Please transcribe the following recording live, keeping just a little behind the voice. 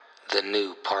The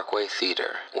new Parkway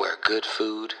Theater, where good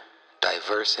food,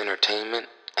 diverse entertainment,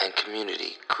 and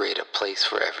community create a place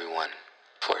for everyone.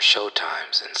 For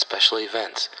showtimes and special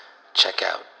events, check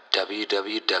out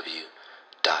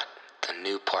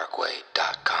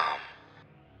www.thenewparkway.com.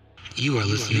 You are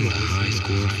listening to High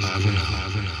Score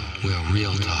 5-0, where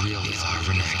real talk is our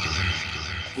vernacular.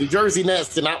 New Jersey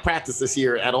Nets did not practice this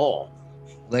year at all.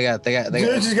 They got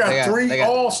three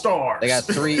all-stars. They got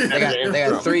three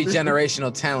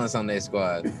generational talents on their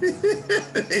squad.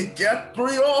 They got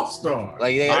 3 all-stars.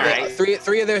 Like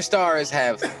three of their stars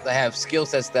have skill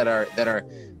sets that are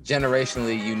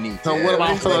generationally unique. So what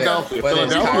about Philadelphia?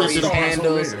 Philadelphia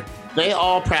handles. They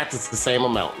all practice the same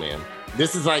amount, man.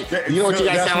 This is like, you know what you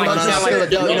guys sound like? You sound like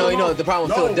you know the problem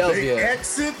with Philadelphia. They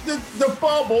exit the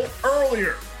bubble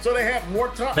earlier, so they have more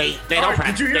time. They don't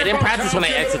practice. They didn't practice when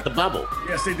they exit the bubble.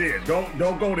 Yes, they did. Don't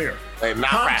go there. They not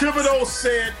Tom practice. Thibodeau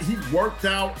said he worked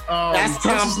out. That's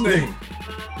Tom's name.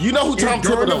 You know who Tom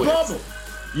Thibodeau is.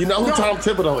 You know who Tom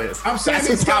Thibodeau is. I'm saying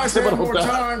these guys had more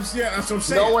times. Yeah, that's what I'm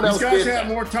saying. No one else these guys did had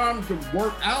that. more time to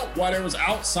work out while they was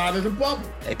outside of the bubble.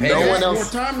 Hey, no one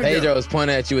else. Pedro was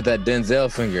pointing at you with that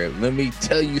Denzel finger. Let me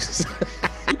tell you.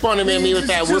 He pointed at me with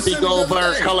that Whoopi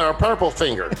Goldberg color of purple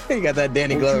finger. He got that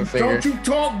Danny Glover finger. Don't you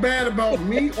talk bad about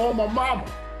me or my mama.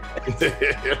 He hit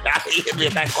me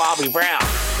with that Kwame Brown.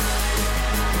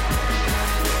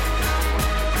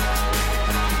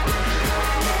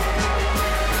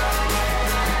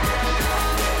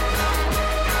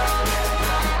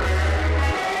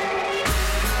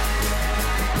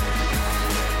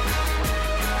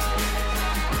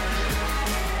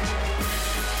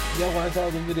 Y'all watch all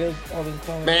the videos all the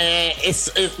time? Man,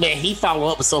 it's man. He follow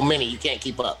up with so many you can't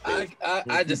keep up.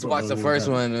 I just watched the first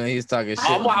one when he's talking shit.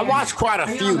 I watched quite a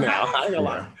few now. I ain't gonna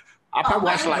lie. I probably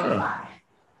watched like.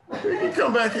 You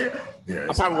come back here. Yeah,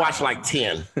 I probably watched like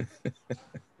 10.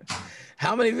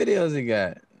 How many videos he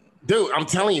got? Dude, I'm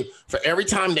telling you, for every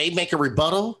time they make a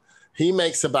rebuttal, he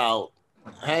makes about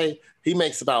 10,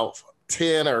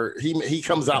 or he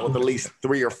comes out with at least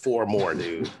 3 or 4 more,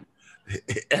 dude.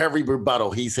 Every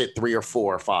rebuttal, he's hit 3 or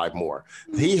 4 or 5 more.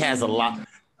 He has a lot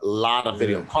of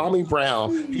video. Kwame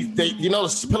Brown, put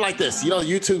it like this.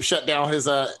 YouTube shut down his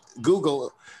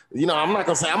Google. I'm not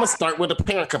gonna say. I'm gonna start with the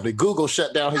parent company. Google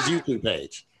shut down his YouTube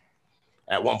page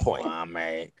at one point.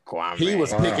 Kwame. He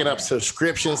was picking up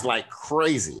subscriptions like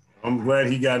crazy. I'm glad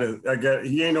he got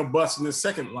he ain't no busting his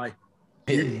second life.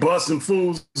 He busting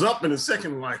fools up in his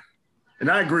second life. And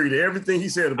I agree to everything he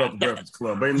said about the Breakfast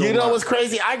Club. What's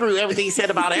crazy? I agree with everything he said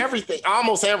about everything,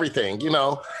 almost everything,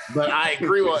 But I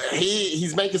agree with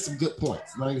he's making some good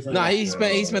points. No, he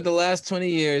spent the last 20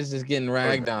 years just getting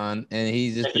ragged on, and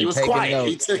he's just he was taking quiet. notes.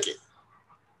 He took it.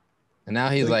 And now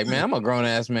he's like, man, I'm a grown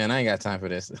ass man. I ain't got time for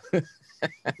this.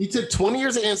 He took 20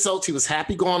 years of insults. He was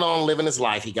happy going on, living his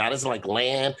life. He got his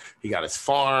land. He got his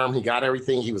farm. He got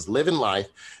everything. He was living life.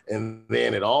 And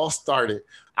then it all started.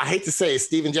 I hate to say it,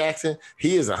 Steven Jackson,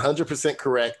 he is 100%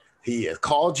 correct. He has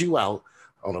called you out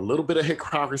on a little bit of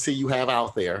hypocrisy you have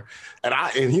out there. And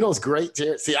it's great,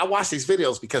 Jared. See, I watch these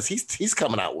videos because he's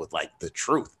coming out with like the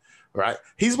truth, right?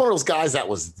 He's one of those guys that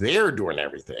was there during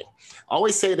everything. I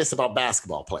always say this about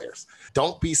basketball players.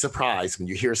 Don't be surprised when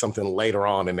you hear something later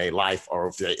on in their life,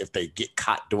 or if they get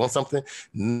caught doing something.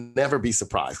 Never be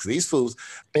surprised, because these fools,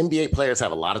 NBA players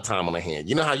have a lot of time on their hand.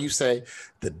 You know how you say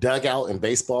the dugout in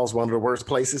baseball is one of the worst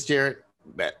places, Jared?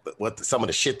 Some of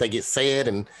the shit they get said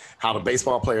and how the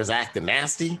baseball players acting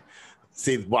nasty.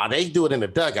 See, while they do it in the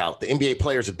dugout, the NBA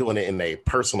players are doing it in their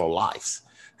personal lives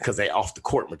because they off the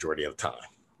court majority of the time.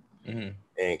 Mm-hmm.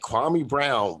 And Kwame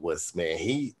Brown was, man,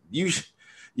 you should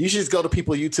just go to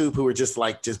people on YouTube who are just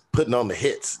putting on the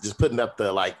hits, just putting up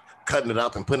cutting it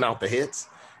up and putting out the hits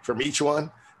from each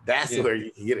one. That's where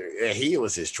he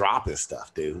was just dropping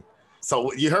stuff, dude.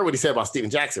 So you heard what he said about Steven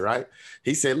Jackson, right?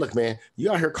 He said, look, man,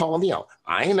 you out here calling me out.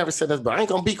 I ain't never said this, but I ain't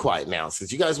going to be quiet now.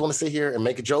 Since you guys want to sit here and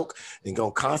make a joke and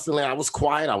go constantly, I was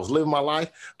quiet, I was living my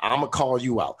life, I'm going to call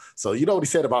you out. So you know what he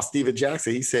said about Steven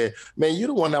Jackson? He said, man, you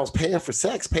the one that was paying for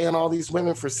sex, paying all these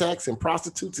women for sex and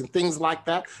prostitutes and things like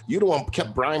that. You the one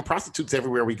kept buying prostitutes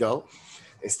everywhere we go.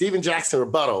 And Steven Jackson's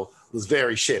rebuttal was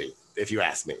very shitty, if you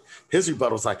ask me. His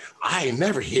rebuttal was like, I ain't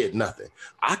never hid nothing.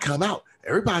 I come out.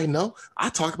 Everybody know I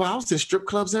talk about I was in strip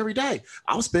clubs every day.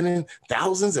 I was spending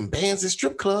thousands and bands in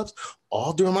strip clubs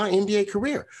all during my NBA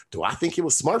career. Do I think it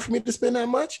was smart for me to spend that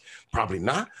much? Probably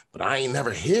not, but I ain't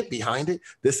never hid behind it.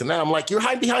 This and that. I'm like, you're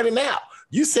hiding behind it now.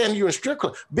 You saying you're in a strip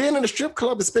club. Being in a strip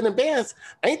club and spending bands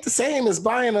ain't the same as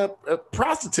buying a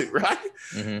prostitute, right?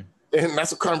 Mm-hmm. And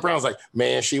that's what Kwame Brown's like,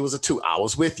 man, she was a 2. I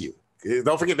was with you.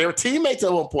 Don't forget, they were teammates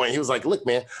at one point. He was like, look,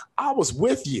 man, I was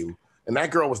with you And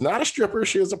that girl was not a stripper.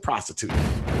 She was a prostitute.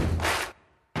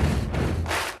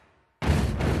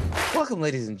 Welcome,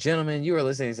 ladies and gentlemen. You are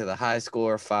listening to the High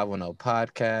Score 510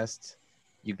 podcast.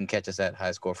 You can catch us at High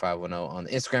Score 510 on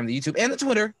the Instagram, the YouTube, and the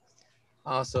Twitter.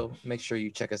 Also, make sure you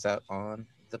check us out on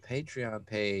the Patreon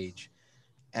page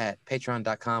at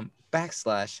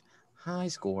patreon.com/High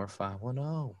Score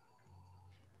 510.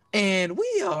 And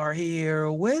we are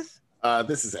here with...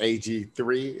 This is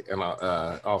AG3, and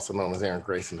also known as Aaron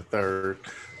Grayson III.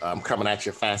 I'm coming at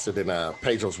you faster than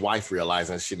Pedro's wife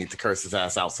realizing she needs to curse his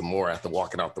ass out some more after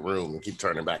walking out the room and keep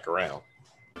turning back around.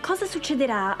 Cosa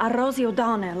succederà a Rosie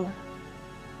O'Donnell?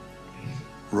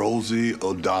 Rosie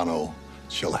O'Donnell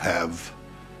shall have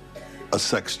a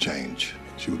sex change.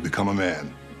 She will become a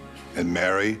man and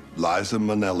marry Liza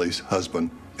Minnelli's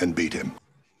husband and beat him.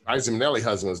 Liza Minnelli's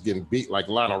husband was getting beat like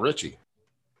Lionel Richie.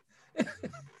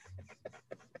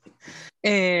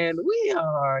 And we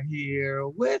are here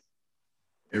with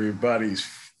everybody's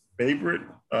favorite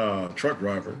truck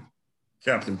driver,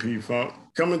 Captain P Funk,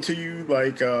 coming to you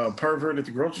like a pervert at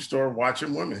the grocery store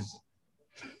watching women.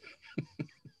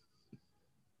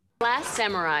 Last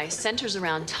Samurai centers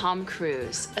around Tom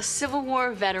Cruise, a Civil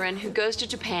War veteran who goes to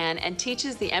Japan and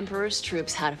teaches the Emperor's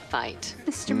troops how to fight.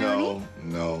 Mr. Mooney?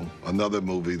 No. Another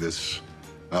movie this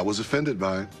I was offended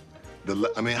by.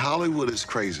 Hollywood is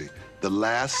crazy. The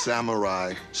Last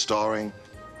Samurai, starring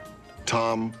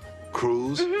Tom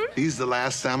Cruise. Mm-hmm. He's the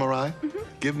Last Samurai. Mm-hmm.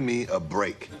 Give me a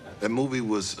break. That movie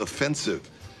was offensive.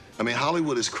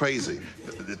 Hollywood is crazy.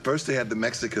 First they had The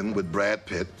Mexican with Brad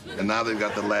Pitt, and now they've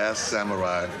got The Last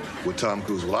Samurai with Tom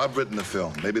Cruise. Well, I've written the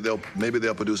film. Maybe they'll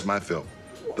produce my film.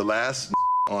 The Last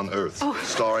on Earth,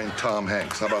 starring Tom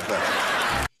Hanks. How about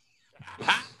that?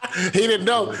 He didn't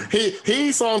know.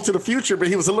 He saw into the future, but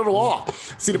he was a little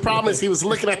off. See, the problem is he was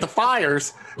looking at the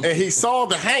fires, and he saw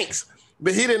the Hanks,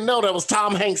 but he didn't know that was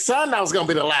Tom Hanks' son that was going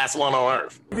to be the last one on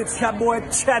Earth. It's Cowboy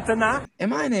Chatana.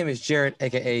 And my name is Jared,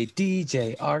 a.k.a.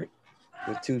 DJ Art,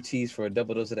 with 2 T's for a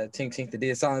double dose of that tink tink. The D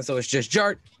is silent, so it's just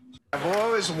Jart. I've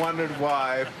always wondered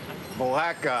why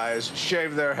black guys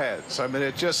shave their heads.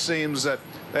 It just seems that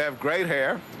they have great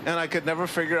hair, and I could never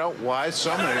figure out why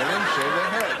so many of them shave their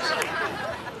heads.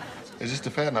 It's just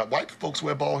a fad now. White folks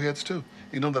wear bald heads too.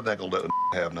 You know that they're gonna let them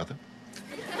have nothing.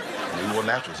 They wore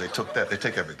naturals. They took that. They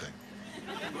take everything.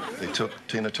 They took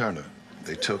Tina Turner.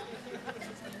 They took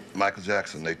Michael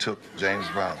Jackson. They took James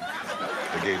Brown.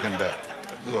 They gave him that.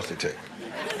 Who else they take?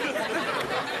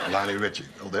 Lionel Richie.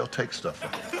 Oh, they'll take stuff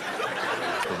from them.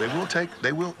 So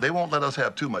they won't let us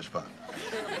have too much fun.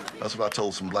 That's what I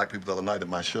told some black people the other night at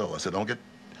my show. I said, don't get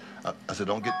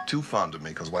too fond of me,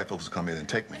 because white folks will come in and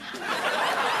take me.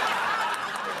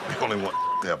 We only want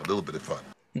to have a little bit of fun.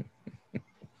 You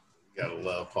gotta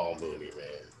love Paul Mooney,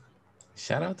 man.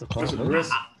 Shout out to Paul Mooney.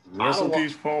 Rest in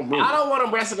peace, Paul Mooney. I don't want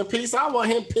him resting in peace. I want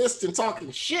him pissed and talking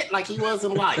shit like he was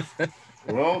in life.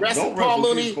 Well, Paul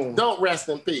Mooney, don't rest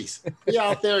in peace. He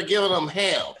out there giving them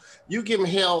hell. You give him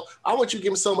hell. I want you to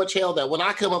give him so much hell that when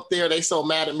I come up there, they so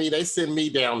mad at me, they send me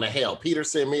down to hell. Peter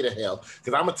send me to hell.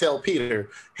 Because I'm going to tell Peter,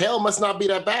 hell must not be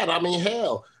that bad.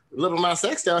 Hell. Little Nas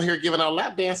X down here giving out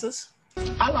lap dances.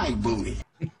 I like booty.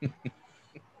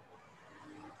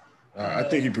 I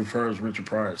think he prefers Richard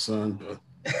Pryor's son. But...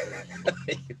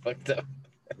 You fucked up.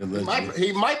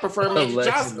 He might prefer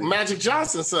Magic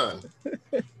Johnson's son.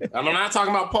 I'm not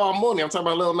talking about Paul Mooney. I'm talking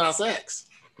about Lil Nas X.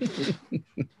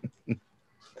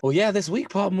 Well, yeah, this week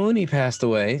Paul Mooney passed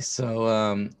away.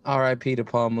 So R.I.P. to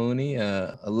Paul Mooney,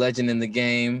 a legend in the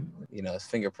game. His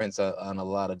fingerprints on a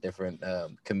lot of different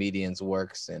comedians'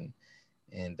 works and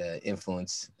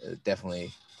influence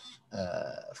definitely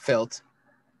felt.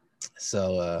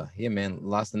 So yeah, man,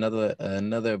 lost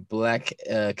another black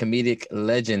comedic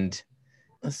legend.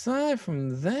 Aside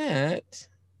from that,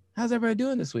 how's everybody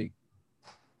doing this week?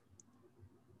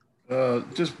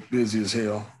 Just busy as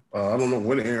hell. I don't know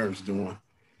what Aaron's doing,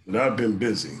 but I've been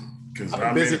busy because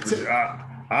I've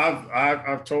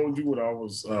told you what I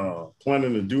was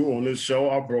planning to do on this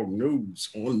show. I broke news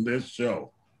on this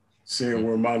show, saying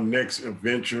where my next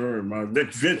adventure and my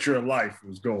next venture of life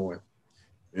was going.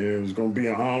 And it was going to be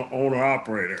an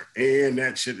owner-operator, and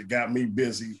that shit got me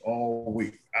busy all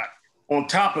week. On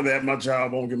top of that, my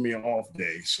job won't give me an off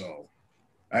day, so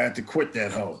I had to quit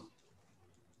that hoe.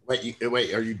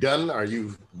 Wait, are you done? Are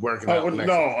you working out next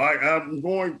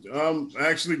week? I'm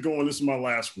actually going. This is my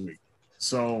last week.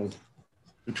 So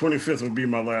the 25th will be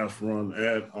my last run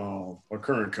at my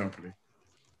current company.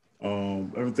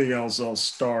 Everything else I'll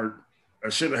start. I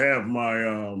should have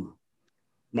my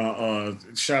my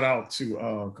shout out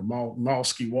to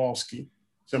Kamalski Walski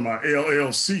to my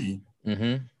LLC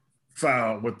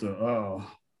filed with the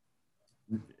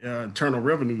Internal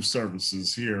Revenue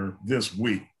Services here this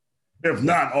week. If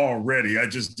not already, I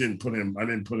didn't put in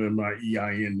my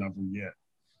EIN number yet.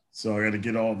 So I got to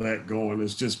get all that going.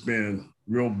 It's just been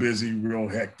real busy, real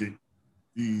hectic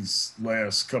these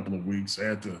last couple of weeks. I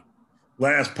had the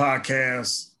last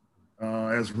podcast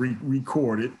as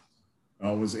recorded.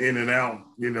 I was in and out,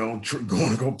 going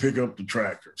to go pick up the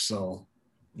tractor. So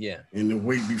yeah. In the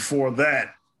week before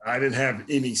that, I didn't have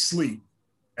any sleep.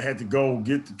 I had to go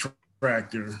get the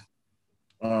tractor,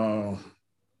 I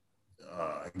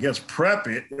guess prep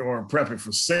it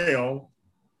for sale,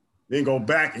 then go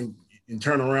back and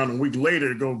turn around a week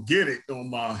later to go get it on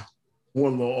my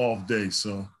one little off day.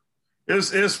 So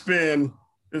it's been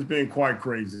quite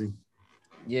crazy.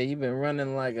 Yeah, you've been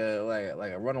running like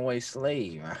a runaway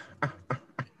slave.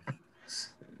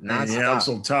 Yeah, I'm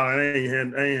so tired.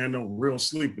 I ain't had no real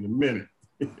sleep in a minute.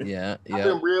 Yeah. I've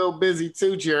been real busy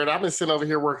too, Jared. I've been sitting over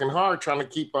here working hard trying to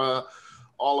keep all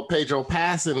of Pedro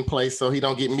Pass in place so he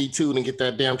don't get me too and get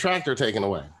that damn tractor taken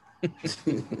away.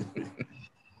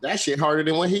 That shit harder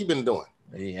than what he been doing.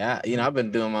 Yeah, I've been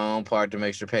doing my own part to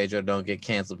make sure Pedro don't get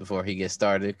canceled before he gets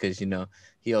started, because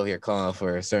he over here calling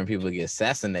for certain people to get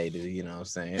assassinated. You know what I'm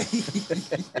saying?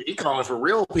 He calling for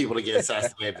real people to get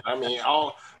assassinated. I mean,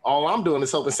 all I'm doing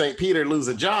is hoping St. Peter lose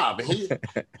a job, and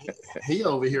he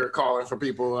over here calling for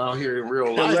people out here in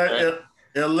real life.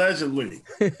 Allegedly.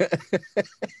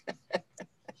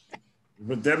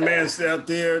 But that man's out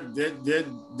there,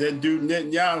 that dude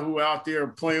Netanyahu out there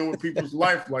playing with people's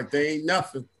life like they ain't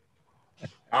nothing.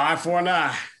 Eye for an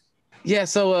eye. Yeah,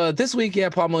 so this week,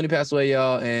 Paul Mooney passed away,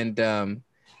 y'all, and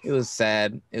it was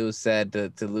sad. It was sad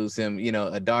to lose him.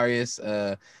 Darius,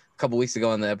 a couple weeks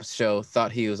ago on the show,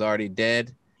 thought he was already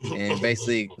dead and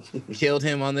basically killed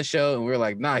him on the show, and we were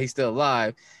like, nah, he's still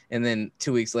alive. And then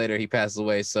 2 weeks later, he passes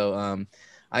away. So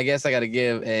I guess I got to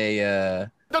give a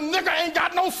the nigga ain't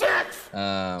got no sense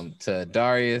to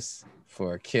Darius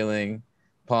for killing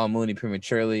Paul Mooney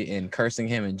prematurely and cursing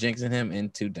him and jinxing him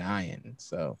into dying.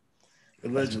 So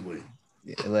allegedly.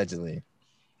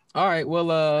 All right,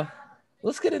 well,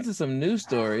 let's get into some news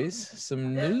stories.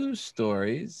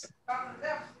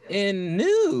 In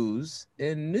news,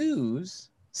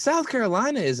 South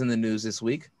Carolina is in the news this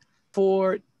week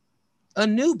for a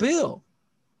new bill.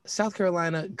 South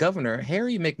Carolina Governor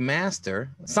Harry McMaster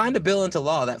signed a bill into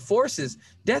law that forces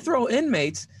death row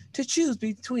inmates to choose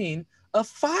between a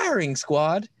firing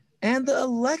squad and the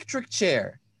electric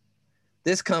chair.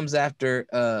 This comes after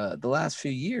the last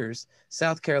few years,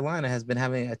 South Carolina has been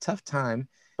having a tough time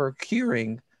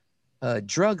procuring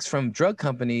drugs from drug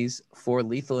companies for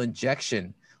lethal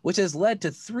injection, which has led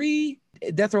to 3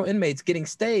 death row inmates getting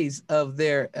stays of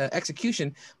their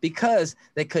execution because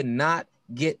they could not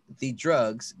get the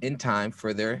drugs in time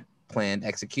for their planned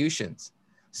executions.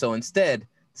 So instead,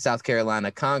 South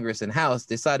Carolina Congress and House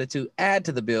decided to add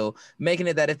to the bill, making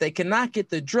it that if they cannot get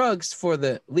the drugs for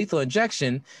the lethal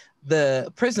injection,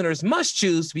 the prisoners must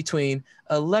choose between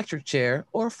electric chair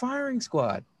or firing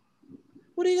squad.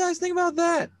 What do you guys think about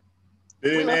that? They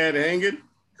didn't add hanging?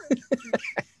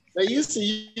 They used to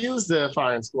use the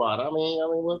firing squad. I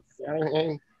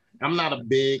mean, I'm not a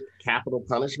big capital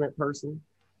punishment person,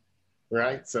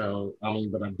 right? So,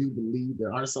 but I do believe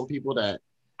there are some people that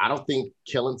I don't think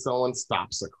killing someone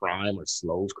stops a crime or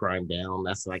slows crime down.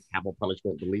 That's like capital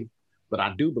punishment belief. But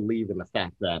I do believe in the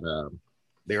fact that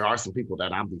there are some people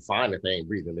that I'll be fine if they ain't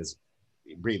breathing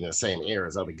the same air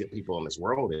as other good people in this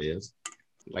world is.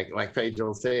 Like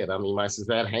Pedro said, my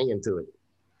sister had hanging to it.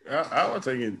 I would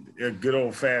take a good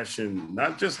old fashioned,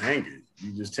 not just hanging.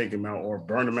 You just take them out or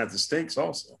burn them at the stakes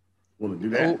also. Want to do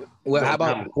that? Well, how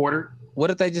about quarter?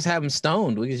 What if they just have them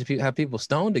stoned? We could have people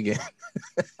stoned again.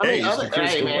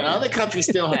 Other countries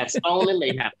still have stoning,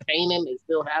 they have painting, they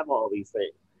still have all these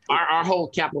things. Our whole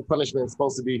capital punishment is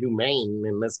supposed to be humane,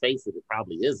 and let's face it, it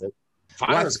probably isn't.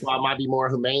 Firing squad might be more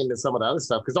humane than some of the other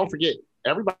stuff, because don't forget,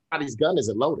 everybody's gun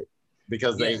isn't loaded,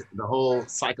 because the whole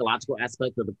psychological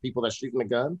aspect of the people that shooting the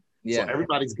gun. Yeah. So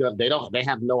everybody's gun, they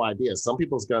have no idea. Some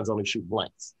people's guns only shoot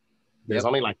blanks. There's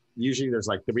only usually there's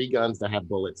 3 guns that have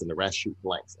bullets and the rest shoot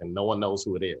blanks, and no one knows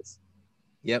who it is.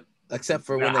 Yep. Except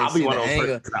for when they see the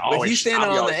angle. If you stand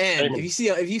on the end,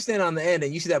 if you stand on the end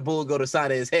and you see that bullet go to the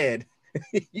side of his head,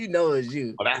 you know it's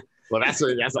you.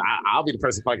 I'll be the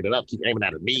person fucking it up. Keep aiming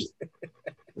at me.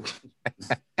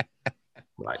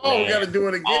 We got to do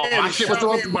it again. Oh, my shit was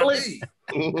on the bullet.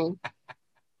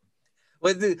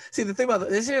 But see, the thing about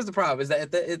this, here's the problem: is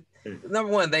that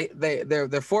number one,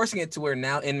 they're forcing it to where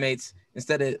now inmates,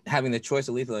 instead of having the choice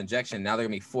of lethal injection, now they're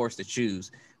gonna be forced to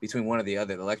choose between one or the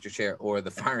other, the electric chair or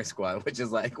the firing squad, which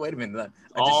is like, wait a minute,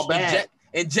 all bad.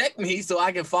 Inject me so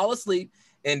I can fall asleep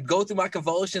and go through my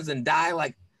convulsions and die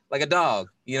like a dog.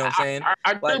 You know what I'm saying?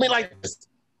 I do me like this.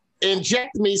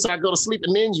 Inject me so I go to sleep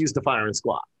and then use the firing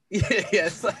squad.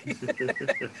 Yes,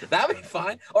 that'd be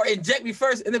fine. Or inject me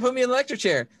first and then put me in the electric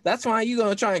chair. That's fine. You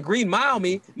gonna try and Green Mile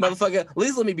me, motherfucker? At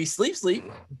least let me be sleep.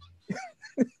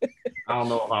 I don't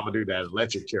know if I'm gonna do that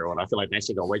electric chair one. I feel like that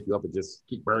shit gonna wake you up and just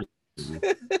keep burning. Dude,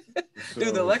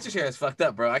 the electric chair is fucked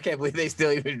up, bro. I can't believe they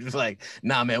still even just like,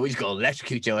 nah, man, we just gonna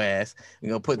electrocute your ass. We're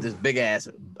gonna put this big ass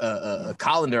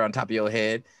colander on top of your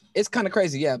head. It's kind of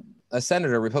crazy. Yeah,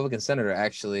 a Republican senator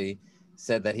actually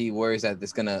said that he worries that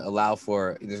there's gonna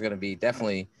there's gonna be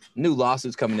definitely new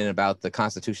lawsuits coming in about the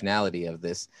constitutionality of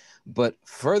this. But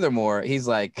furthermore, he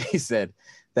said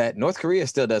that North Korea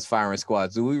still does firing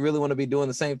squads. Do we really want to be doing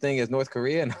the same thing as North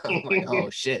Korea? And I'm like, oh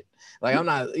shit. Like, I'm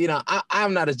not,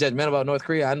 I'm not as judgmental about North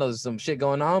Korea. I know there's some shit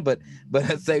going on, but at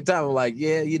the same time, I'm like,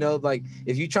 yeah, like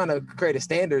if you're trying to create a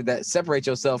standard that separates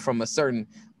yourself from a certain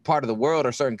part of the world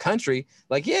or certain country,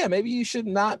 like, yeah, maybe you should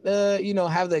not,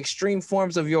 have the extreme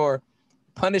forms of your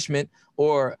punishment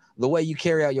or the way you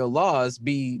carry out your laws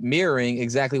be mirroring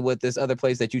exactly what this other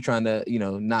place that you're trying to,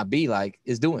 not be like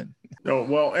is doing. No,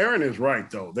 well, Aaron is right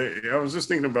though. I was just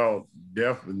thinking about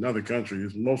death in other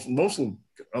countries. Most of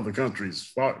other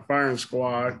countries, firing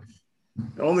squad.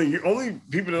 Only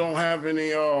people that don't have any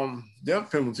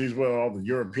death penalties, well, all the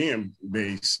European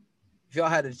base. If y'all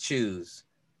had to choose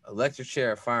electric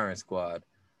chair or firing squad,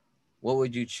 what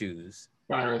would you choose?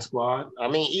 Firing squad. I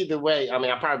mean, either way,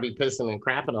 I'd probably be pissing and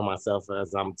crapping on myself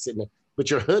as I'm sitting there.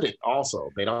 But you're hooded also.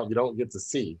 You don't get to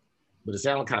see. But it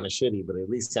sounds kind of shitty, but at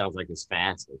least sounds like it's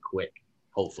fast and quick,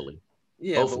 hopefully.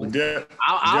 Yeah. Hopefully.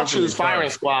 I'll choose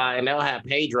firing squad, and they'll have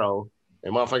Pedro,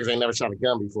 and motherfuckers ain't never shot a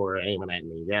gun before aiming at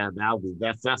me. Yeah,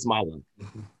 that's my one.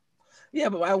 Yeah,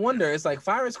 but I wonder, it's like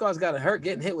firing squad's got to hurt.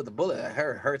 Getting hit with a bullet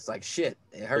hurts like shit.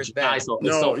 It hurts bad. It's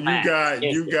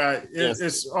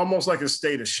almost like a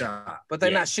state of shock. But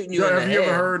they're not shooting you in the head. Have you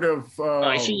ever heard of?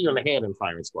 They shoot you in the head in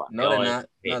firing squad. No, they're not.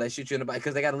 No, they shoot you in the body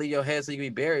because they got to leave your head so you can be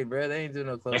buried, bro. They ain't doing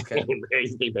no close catch.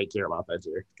 They care about that,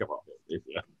 Jerry. Come on,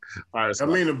 yeah. I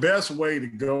mean, the best way to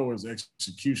go is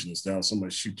execution style.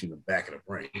 Somebody shoot you in the back of the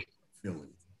brain, feeling.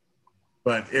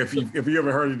 But if you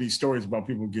ever heard of these stories about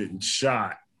people getting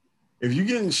shot. If you're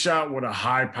getting shot with a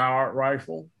high-powered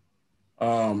rifle,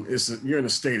 you're in a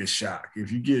state of shock.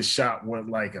 If you get shot with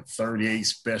like a 38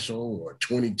 special or a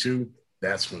 22,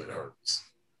 that's when it hurts.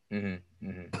 Mm-hmm.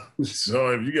 Mm-hmm.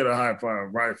 So if you get a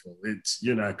high-powered rifle,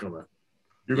 you're gonna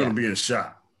be in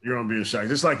shock. You're gonna be in shock.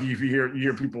 Just like if you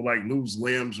hear people like lose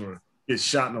limbs or get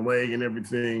shot in the leg and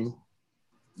everything,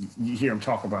 you hear them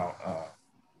talk about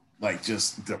like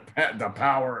just the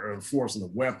power and force of the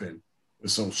weapon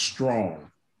is so strong.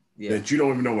 Yeah. That you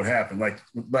don't even know what happened. Like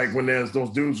when those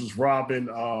dudes was robbing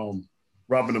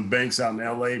the banks out in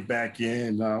LA back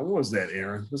in what was that,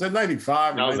 Aaron? Was that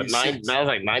 95? That was like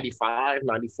 95,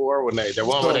 94 when they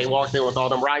walked in with all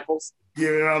them rifles.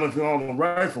 Yeah, all the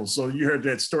rifles. So you heard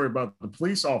that story about the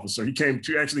police officer. He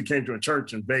actually came to a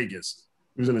church in Vegas.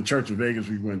 He was in a church in Vegas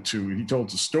we went to, and he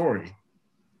told the story.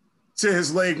 Said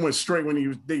his leg went straight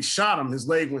when they shot him. His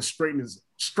leg went straight in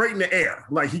the air,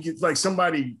 like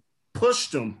somebody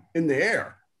pushed him in the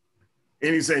air,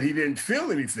 and he said he didn't feel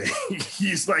anything.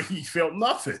 He's like he felt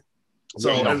nothing. So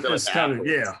it's kind of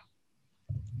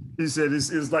He said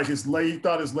it's like his leg. He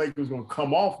thought his leg was going to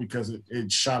come off because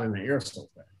it shot in the air so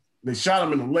fast. They shot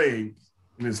him in the leg,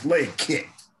 and his leg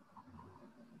kicked.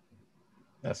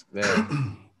 That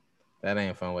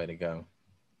ain't a fun way to go.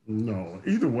 No,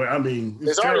 either way. I mean,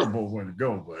 it's a terrible way to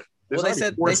go, but. Well, they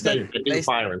said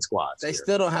firing squads. They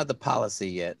still don't have the policy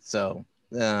yet, so.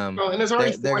 And there's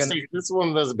already this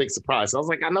one was a big surprise. So I was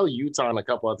like, I know Utah and a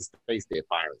couple other states did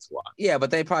firing squad. Yeah,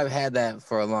 but they probably had that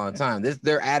for a long time.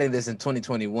 They're adding this in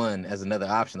 2021 as another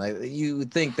option. Like you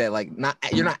would think that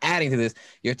you're not adding to this,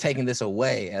 you're taking this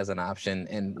away as an option,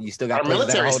 and you still got our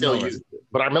military still uses it.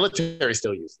 But our military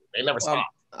still uses it. They never stop.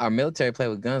 Our military play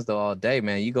with guns though all day,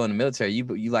 man. You go in the military,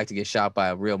 you like to get shot by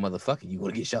a real motherfucker. You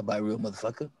want to get shot by a real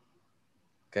motherfucker?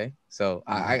 Okay, so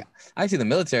I see the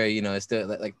military, it's still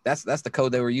like that's the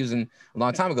code they were using a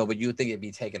long time ago, but you would think it'd be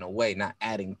taken away, not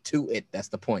adding to it. That's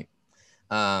the point.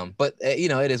 But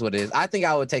it is what it is. I think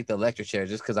I would take the electric chair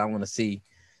just because I want to see,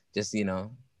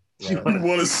 You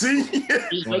want to see?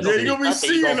 You're gonna be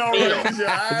seeing already. Your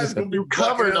eyes gonna be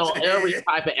covered on every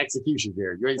type of execution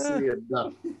here. You ain't seeing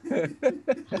enough.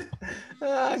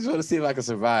 I just want to see if I can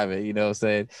survive it. You know what I'm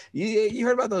saying? You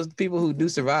heard about those people who do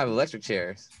survive electric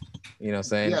chairs? You know what I'm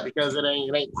saying? Yeah, because it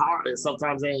ain't power.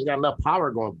 Sometimes they ain't got enough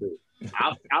power going through.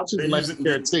 I'll choose electric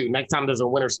chair too. Next time there's a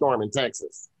winter storm in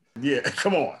Texas. Yeah,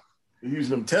 come on. They're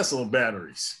using them Tesla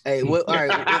batteries. Hey, all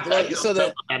right. So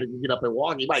then, you get up and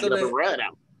walk. You might get up and run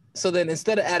out. So then,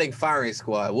 instead of adding firing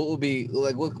squad, what would be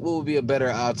like? What would be a better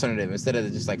alternative instead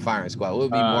of just like firing squad? What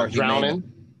would be more drowning?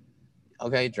 Humane?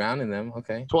 Okay, drowning them.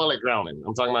 Okay. Toilet drowning.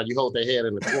 I'm talking about you hold their head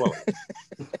in the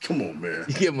toilet. Come on, man.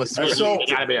 You give them a swim. It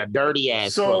gotta be a dirty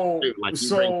ass toilet too. Like you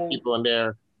bring people in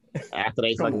there after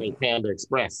they fucking Panda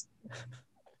Express.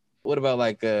 What about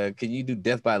like can you do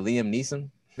Death by Liam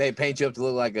Neeson? They paint you up to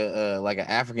look like an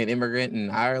African immigrant in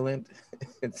Ireland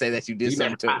and say that you did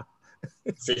something to him.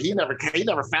 See, he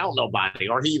never found nobody,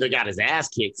 or he either got his ass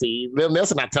kicked. See, Liam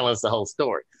Neeson not telling us the whole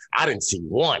story. I didn't see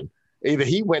one. Either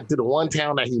he went to the one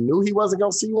town that he knew he wasn't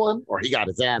gonna see one, or he got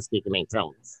his ass kicked and ain't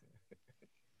telling us.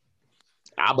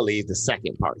 I believe the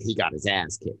second part. He got his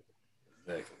ass kicked.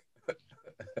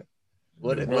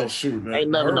 Well, shoot, man.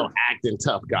 Ain't never no acting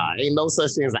tough guy. Ain't no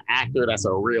such thing as an actor that's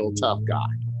a real tough guy.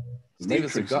 Steven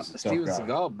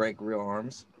Seagal break real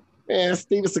arms. Man,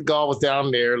 Steven Seagal was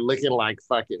down there looking like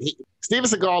fucking. Steven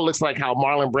Seagal looks like how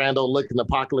Marlon Brando looked in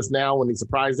Apocalypse Now when he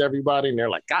surprised everybody, and they're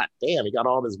like, "God damn, he got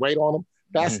all this weight on him."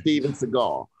 That's Steven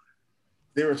Seagal.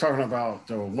 They were talking about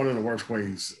one of the worst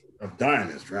ways of dying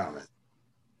is drowning.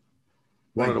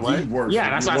 One of the ways? Yeah,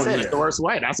 that's what I said. It's the worst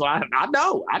way. That's why I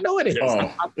know. I know it is.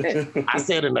 Oh. I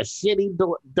said in a shitty,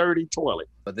 dirty toilet.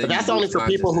 But that's only for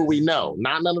people who we know.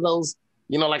 Not none of those.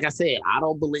 You know, like I said, I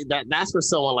don't believe that. That's for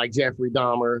someone like Jeffrey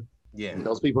Dahmer. Yeah.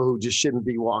 Those people who just shouldn't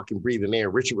be walking, breathing air.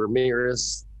 Richard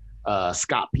Ramirez,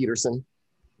 Scott Peterson.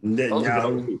 Those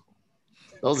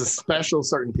are special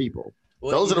certain people.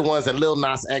 Well, those are the ones that Lil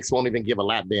Nas X won't even give a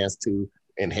lap dance to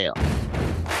in hell.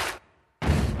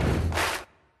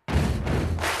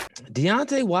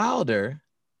 Deontay Wilder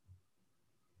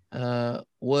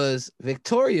was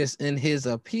victorious in his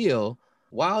appeal.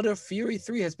 Wilder Fury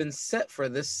 3 has been set for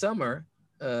this summer,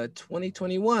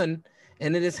 2021,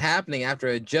 and it is happening after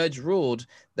a judge ruled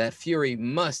that Fury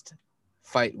must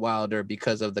fight Wilder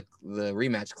because of the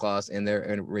rematch clause in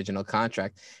their original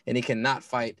contract, and he cannot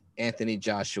fight Anthony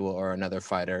Joshua or another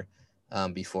fighter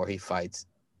before he fights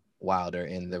Wilder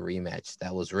in the rematch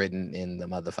that was written in the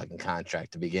motherfucking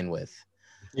contract to begin with.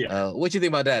 Yeah. What you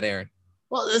think about that, Aaron?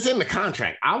 Well, it's in the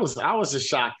contract. I was just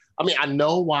shocked. I mean, I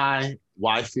know why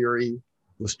Fury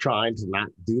was trying to not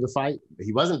do the fight.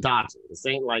 He wasn't dodging. This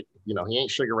ain't like, you know, he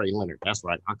ain't Sugar Ray Leonard. That's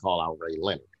right. I call out Ray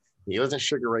Leonard. He wasn't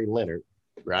Sugar Ray Leonard,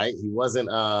 right? He wasn't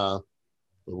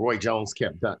Roy Jones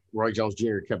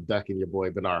Jr. kept ducking your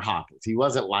boy Bernard Hopkins. He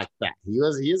wasn't like that. He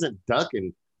isn't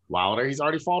ducking Wilder. He's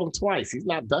already fought him twice. He's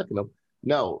not ducking him.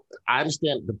 No, I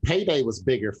understand the payday was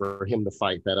bigger for him to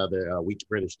fight that other weak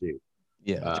British dude.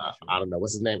 Yeah. I don't know.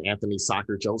 What's his name? Anthony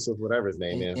Soccer Joseph, whatever his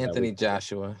name is. Anthony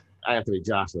Joshua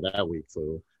that week,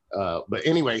 fool. But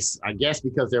anyways, I guess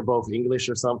because they're both English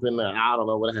or something, I don't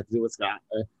know what it had to do with Scott.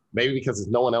 Maybe because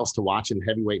there's no one else to watch in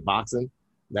heavyweight boxing,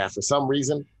 that for some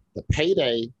reason, the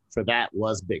payday for that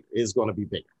is going to be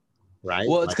bigger. Right.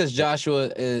 Well, it's because Joshua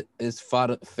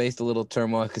faced a little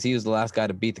turmoil because he was the last guy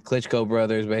to beat the Klitschko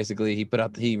brothers. Basically,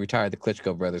 he retired the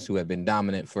Klitschko brothers, who had been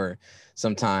dominant for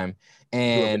some time,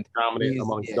 and dominant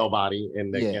amongst nobody,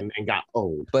 and got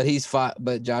old.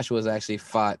 But Joshua's actually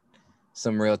fought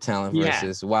some real talent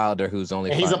versus Wilder, who's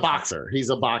only. He's a boxer.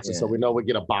 So we know we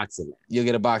get a boxing match. You'll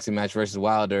get a boxing match versus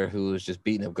Wilder, who's just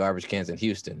beating up garbage cans in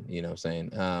Houston. You know what I'm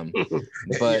saying?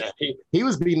 But he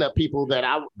was beating up people that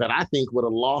I think would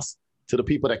have lost to the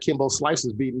people that Kimbo Slice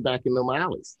was beating back in them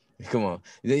alleys. Come on,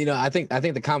 you know, I think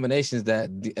the combinations that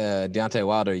Deontay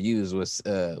Wilder used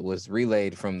was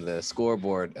relayed from the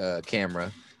scoreboard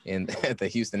camera at the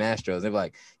Houston Astros. They're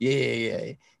like,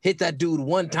 yeah, hit that dude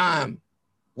one time,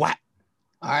 whack.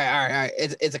 All right.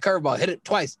 It's a curveball. Hit it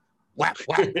twice, whack.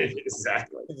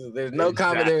 Exactly. There's no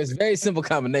comment. There's very simple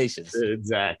combinations.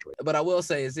 Exactly. But I will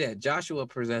say Joshua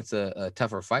presents a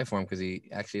tougher fight for him because he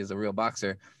actually is a real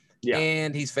boxer. Yeah,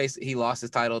 and he lost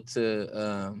his title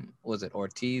to was it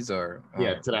Ortiz or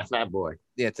to that fat boy.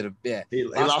 He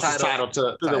lost his title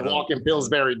to the walking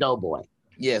Pillsbury Doughboy.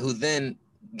 Yeah, who then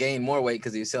gained more weight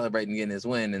because he was celebrating getting his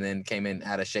win, and then came in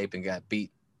out of shape and got beat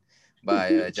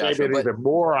by Joshua. Even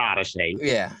more out of shape.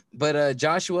 Yeah, but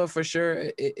Joshua for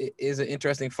sure is an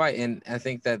interesting fight, and I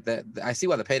think that I see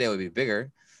why the payday would be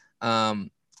bigger.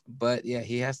 But yeah,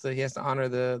 he has to honor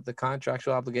the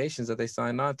contractual obligations that they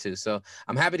signed on to. So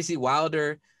I'm happy to see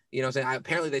Wilder. You know what I'm saying?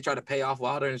 Apparently they try to pay off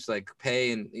Wilder and just like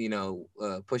pay and, you know,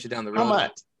 push it down the road. How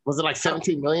much? Was it like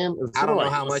 17 million? I don't know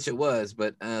how much it was,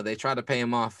 but they tried to pay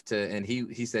him off and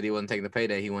he said he wasn't taking the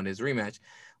payday. He wanted his rematch,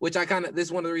 which this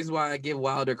is one of the reasons why I give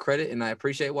Wilder credit and I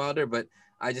appreciate Wilder, but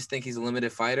I just think he's a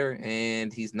limited fighter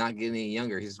and he's not getting any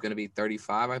younger. He's going to be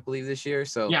 35, I believe, this year.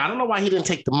 So yeah, I don't know why he didn't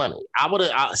take the money. I would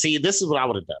have see. This is what I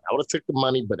would have done. I would have took the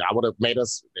money, but I would have made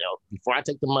us. Before I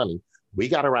take the money, we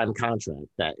got to write in contract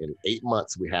that in 8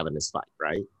 months we're having this fight,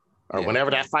 right? Or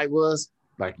whenever that fight was.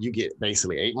 Like you get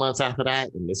basically 8 months after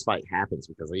that, and this fight happens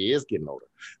because he is getting older.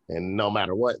 And no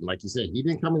matter what, and like you said, he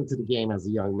didn't come into the game as a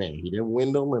young man. He didn't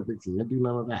win the Olympics. He didn't do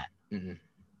none of that. Mm-hmm.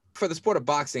 For the sport of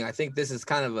boxing, I think this is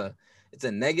kind of it's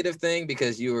a negative thing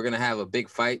because you were going to have a big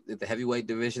fight at the heavyweight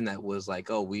division that was like,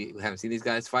 oh, we haven't seen these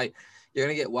guys fight. You're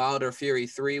going to get Wilder Fury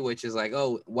 3, which is like,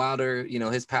 oh, Wilder,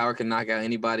 his power can knock out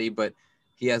anybody, but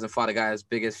he hasn't fought a guy as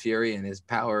big as Fury, and his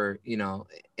power,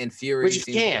 and Fury. Which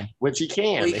he can. Well,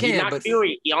 he knocked but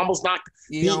Fury. He almost knocked.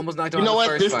 He almost knocked him. You know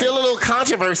what? There's fight. Still a little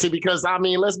controversy because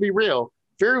let's be real.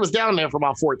 Fury was down there for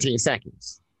about 14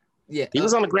 seconds. Yeah, he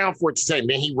was on the ground 14 seconds.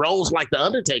 Then he rose like the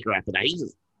Undertaker after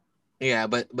that.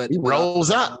 But he rose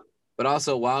up. But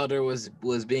also Wilder was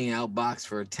being outboxed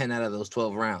for 10 out of those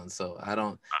 12 rounds. So I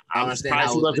don't understand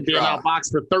how he wasn't being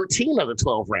outboxed for 13 of the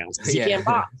 12 rounds because he can't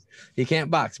box. He can't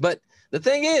box, but. The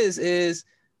thing is,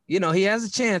 he has a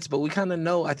chance, but we kind of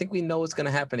know, I think we know what's going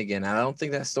to happen again. And I don't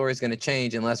think that story is going to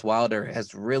change unless Wilder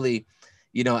has really,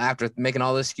 after making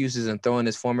all the excuses and throwing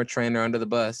his former trainer under the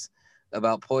bus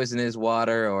about poisoning his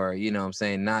water or,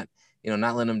 not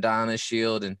letting him die on his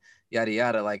shield and yada,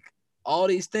 yada, like all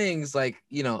these things, like,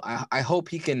 I hope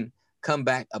he can come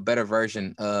back a better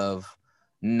version of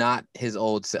not his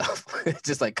old self,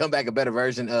 just like come back a better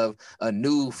version of a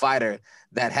new fighter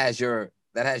that has your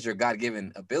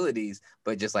God-given abilities,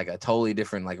 but just like a totally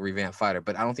different, like revamped fighter.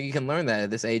 But I don't think you can learn that at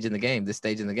this stage in the game.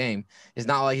 It's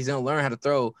not like he's going to learn how to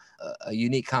throw a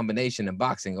unique combination in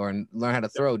boxing or learn how to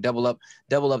throw double up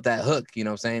that hook. You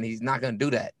know what I'm saying? He's not going to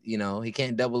do that. He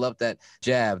can't double up that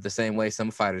jab the same way some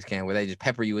fighters can, where they just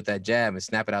pepper you with that jab and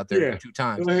snap it out there 2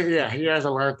 times. Yeah, he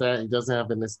hasn't learned that. He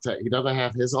doesn't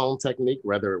have his own technique,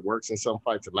 whether it works in some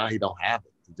fights or not. He don't have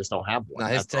it. You just don't have one.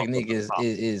 No, his technique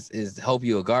is hope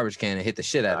you a garbage can and hit the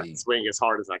shit out of you. Swing as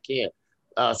hard as I can.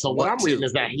 So what I'm reading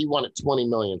is that he wanted $20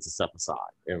 million to set aside,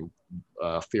 and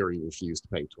Fury refused to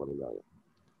pay $20 million.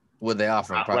 Would they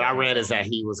offer him? What I read is that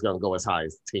he was going to go as high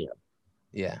as 10.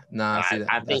 Yeah, no,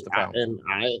 that's the problem.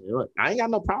 I ain't got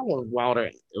no problem with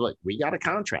Wilder. Look, we got a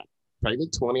contract. Pay me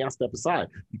 20, I'll step aside.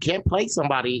 You can't play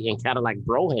somebody in Cadillac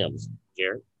Brohams,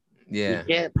 Jared. Yeah,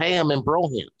 you can't pay him in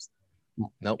Brohams.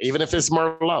 Nope. Even if it's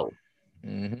Merlot.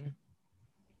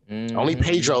 Mm-hmm. Mm-hmm. Only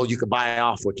Pedro you could buy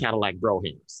off with Cadillac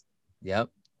Brohams. Yep.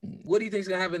 What do you think is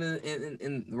going to happen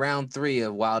in round 3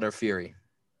 of Wilder Fury?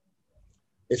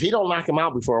 If he don't knock him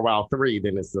out before round 3,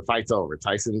 then the fight's over.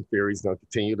 Tyson Fury's going to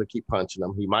continue to keep punching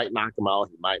him. He might knock him out.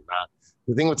 He might not.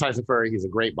 The thing with Tyson Fury, he's a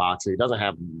great boxer. He doesn't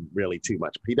have really too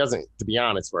much. He doesn't, to be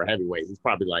honest, for a heavyweight, he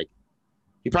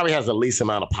probably has the least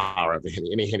amount of power of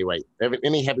any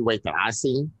heavyweight that I've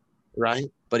seen. Right,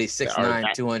 but he's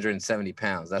 6'9", 270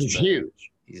 pounds. He's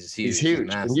huge. He's huge. He's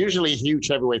huge. And usually, huge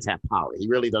heavyweights have power. He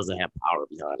really doesn't have power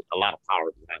behind a lot of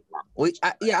power behind.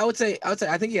 I would say.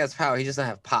 I think he has power. He just doesn't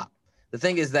have pop. The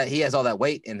thing is that he has all that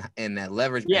weight and that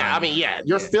leverage. Yeah,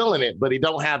 you're feeling it, but he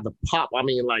don't have the pop. I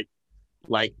mean,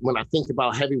 like when I think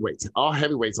about heavyweights, all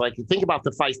heavyweights. Like you think about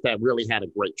the fights that really had a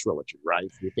great trilogy, right?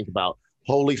 You think about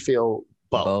Holyfield,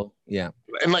 Bo. Yeah,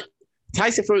 and like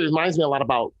Tyson Fury reminds me a lot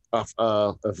about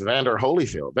of Evander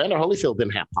Holyfield. Evander Holyfield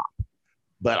didn't have pop,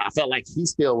 but I felt like he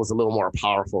still was a little more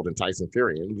powerful than Tyson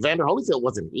Fury. And Evander Holyfield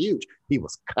wasn't huge. He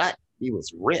was cut. He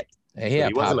was ripped. Hey, he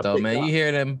had pop though, man. Guy. You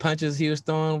hear them punches he was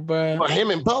throwing, bro? Well, him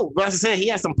and Bo. But I said he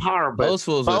had some power, but those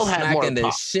fools were smacking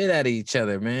the shit out of each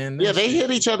other, man. Yeah, they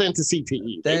hit each other into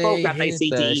CTE. They both got their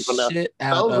CTE from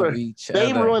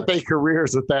They ruined their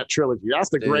careers with that trilogy. That's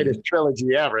the greatest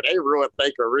trilogy ever. They ruined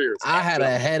their careers. I had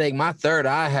a headache. My third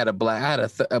eye had a black. I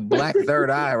had a black third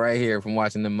eye right here from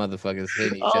watching them motherfuckers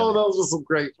hit each other. Oh, those were some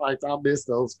great fights. I miss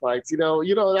those fights. You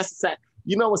know that's sad.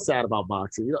 You know what's sad about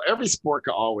boxing? Every sport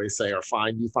could always say or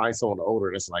you find someone older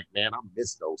that's like, man, I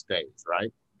miss those days,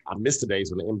 right? I miss the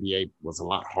days when the NBA was a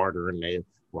lot harder and they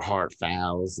were hard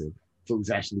fouls and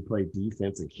fools actually played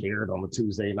defense and cared on a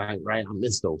Tuesday night, right? I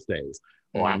miss those days.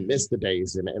 Or I miss the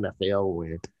days in the NFL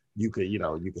where you could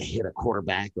hit a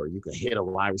quarterback or you could hit a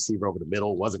wide receiver over the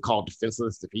middle. It wasn't called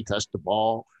defenseless if he touched the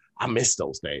ball. I miss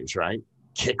those days, right?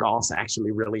 Kickoffs actually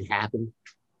really happened.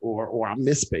 Or I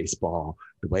miss baseball,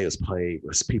 the way it was played,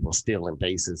 was people stealing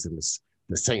bases and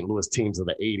the St. Louis teams of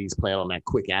the 80s playing on that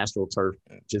quick AstroTurf,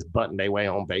 just butting their way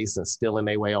on base and stealing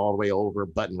their way all the way over,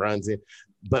 butting runs in.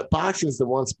 But boxing is the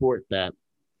one sport that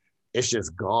it's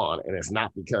just gone. And it's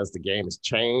not because the game has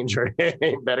changed or it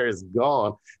ain't better, it's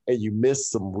gone. And you miss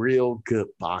some real good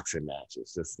boxing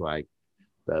matches. Just like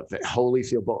the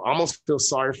Holyfield Bowl. I almost feel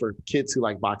sorry for kids who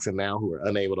like boxing now who are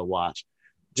unable to watch.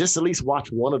 Just at least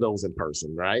watch one of those in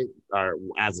person, right? Or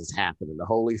as it's happening, the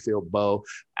Holyfield Bowl.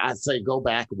 I'd say go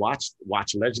back, watch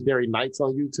Legendary Nights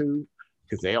on YouTube,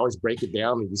 because they always break it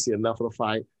down and you see enough of the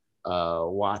fight.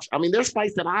 Watch. I mean, there's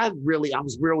fights that I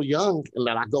was real young and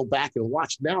that I go back and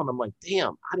watch now, and I'm like,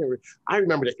 damn, I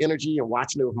remember the energy and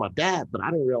watching it with my dad, but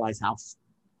I didn't realize how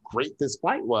great this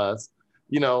fight was.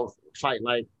 You know, fight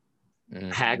like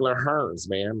Hagler Hearns,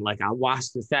 man. Like I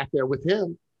watched and sat there with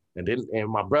him, and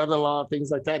my brother-in-law, things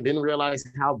like that. Didn't realize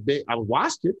how big I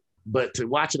watched it, but to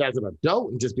watch it as an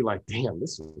adult and just be like, damn,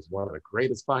 this was one of the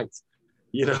greatest fights.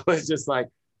 You know, it's just like,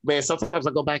 man, sometimes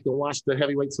I go baback and watch the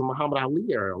heavyweights of Muhammad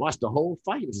Ali or watch the whole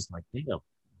fight. It's just like, damn,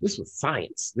 this was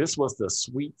science. This was the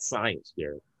sweet science,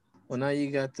 Jared. Well, now you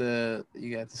got the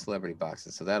celebrity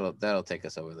boxing, so that'll take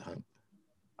us over the hump.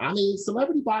 I mean,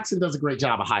 celebrity boxing does a great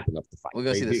job of hyping up the fight. We're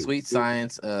gonna see the sweet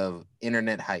science of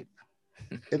internet hype.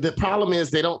 The problem is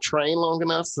they don't train long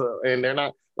enough, and they're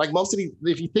not like most of these.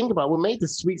 If you think about it, what made the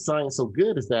sweet science so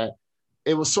good is that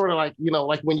it was sort of like, you know,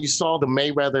 like when you saw the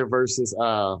Mayweather versus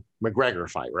McGregor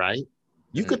fight, right?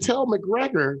 You could tell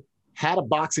McGregor had a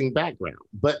boxing background,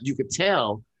 but you could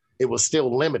tell it was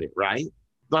still limited, right?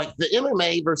 Like the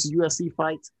MMA versus UFC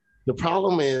fights, the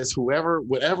problem is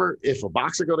if a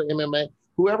boxer go to MMA,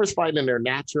 whoever's fighting in their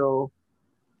natural,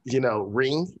 you know,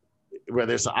 ring,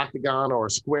 whether it's an octagon or a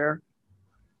square,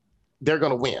 they're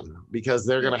going to win because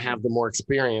they're going to have the more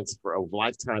experience for a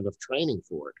lifetime of training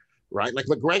for it. Right? Like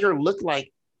McGregor looked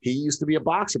like he used to be a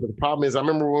boxer, but the problem is I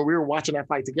remember when we were watching that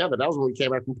fight together, that was when we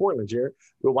came back from Portland, Jared.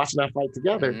 We were watching that fight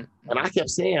together, and I kept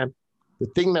saying the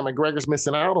thing that McGregor's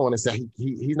missing out on is that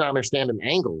he's not understanding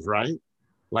angles, right?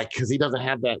 Like, because he doesn't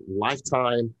have that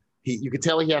lifetime. You could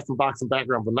tell he has some boxing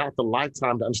background, but not the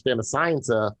lifetime to understand the science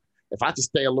of, if I just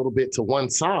stay a little bit to one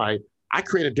side, I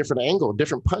create a different angle, a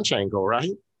different punch angle,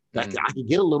 right? That I can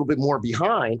get a little bit more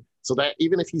behind, so that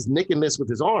even if he's nicking this with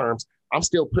his arms, I'm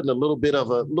still putting a little bit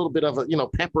of a, you know,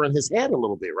 pepper in his head a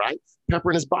little bit, right?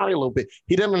 Pepper in his body a little bit.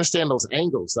 He doesn't understand those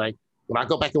angles. Like when I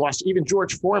go back and watch even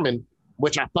George Foreman,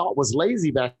 which I thought was lazy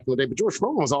back in the day, but George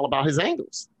Foreman was all about his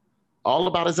angles. All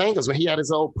about his angles. When he had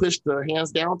his old push the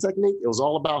hands down technique, it was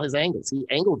all about his angles. He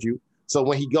angled you. So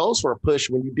when he goes for a push,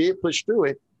 when you did push through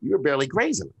it, you were barely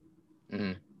grazing.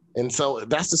 And so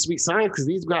that's the sweet science, because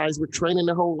these guys were training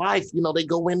their whole life. You know, they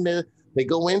go into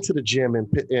the gym in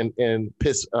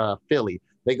Philly.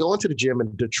 They go into the gym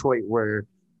in Detroit where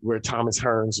Thomas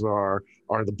Hearns or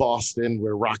the Boston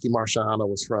where Rocky Marciano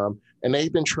was from. And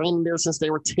they've been training there since they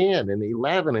were 10 and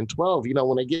 11 and 12. You know,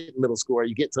 when they get middle school or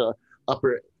you get to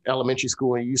upper elementary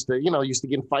school and you used to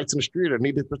get in fights in the street or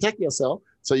need to protect yourself.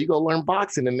 So you go learn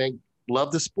boxing, and they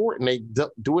love the sport and they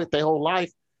do it their whole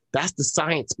life. That's the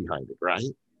science behind it, right?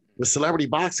 With celebrity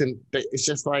boxing, it's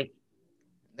just like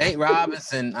Nate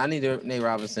Robinson. I need Nate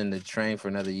Robinson to train for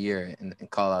another year and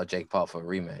call out Jake Paul for a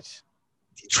rematch.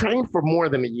 Train for more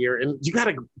than a year, and you got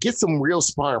to get some real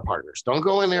sparring partners. Don't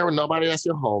go in there with nobody that's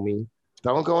your homie.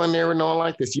 Don't go in there with no one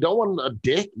like this. You don't want a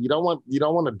dick. You don't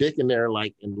want a dick in there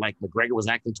like McGregor was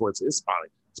acting towards his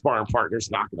sparring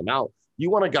partners, knocking them out. You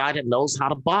want a guy that knows how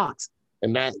to box,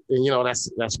 and that's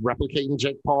replicating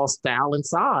Jake Paul's style and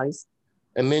size.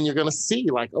 And then you're gonna see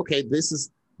like, okay, this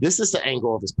is the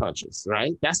angle of his punches,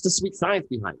 right? That's the sweet science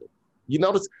behind it. You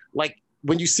notice, like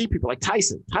when you see people like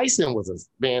Tyson. Tyson was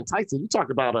Tyson. You talk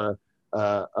about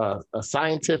a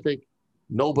scientific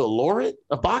Nobel laureate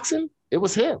of boxing. It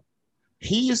was him.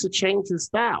 He used to change his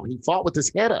style. He fought with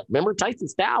his head up. Remember,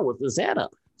 Tyson's style was his head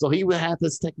up. So he would have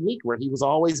this technique where he was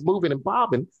always moving and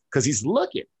bobbing because he's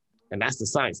looking. And that's the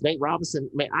science. Nate Robinson,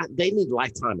 man, they need a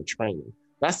lifetime of training.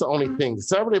 That's the only thing.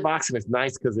 Celebrity boxing is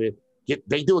nice because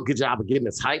they do a good job of getting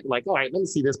this hype. Like, all right, let me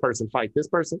see this person fight this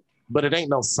person. But it ain't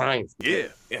no science. Yeah,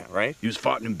 right. You was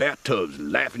fighting in bathtubs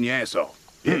and laughing your ass off.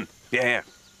 Yeah.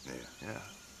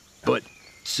 But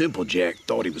Simple Jack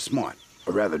thought he was smart.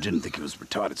 Or rather, didn't think he was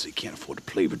retarded, so he can't afford to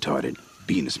play retarded,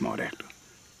 being a smart actor.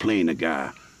 Playing a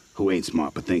guy who ain't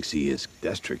smart but thinks he is,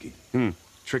 that's tricky.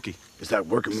 Tricky. It's like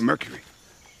working with Mercury.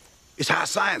 It's high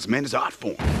science, man. It's art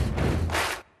form.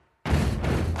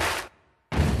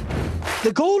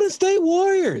 The Golden State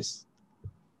Warriors.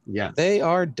 Yeah. They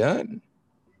are done.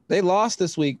 They lost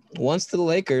this week once to the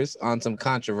Lakers on some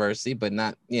controversy, but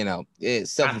not,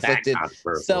 it's self-inflicted.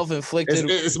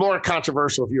 It's more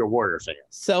controversial if you're a Warrior fan.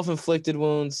 Self-inflicted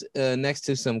wounds next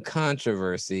to some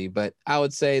controversy, but I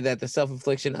would say that the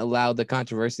self-infliction allowed the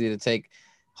controversy to take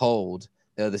hold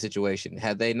the situation.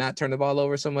 Had they not turned the ball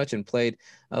over so much and played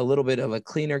a little bit of a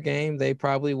cleaner game, they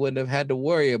probably wouldn't have had to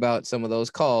worry about some of those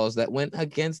calls that went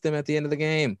against them at the end of the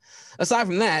game. Aside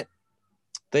from that,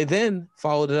 they then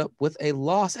followed it up with a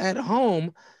loss at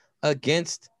home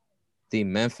against the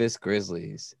Memphis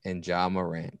Grizzlies and Ja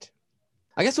Morant.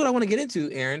 I guess what I want to get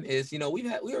into, Aaron, is,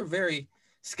 we were very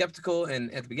skeptical,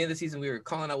 and at the beginning of the season we were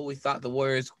calling out what we thought the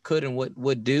Warriors could and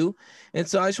would do. And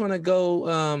so I just want to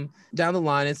go down the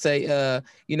line and say,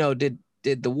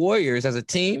 did the Warriors as a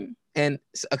team and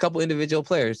a couple individual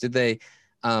players, did they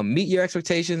meet your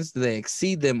expectations? Did they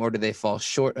exceed them, or did they fall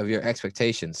short of your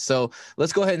expectations? So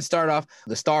let's go ahead and start off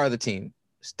the star of the team,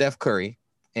 Steph Curry.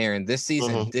 Aaron, this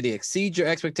season, did he exceed your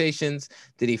expectations?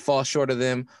 Did he fall short of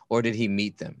them, or did he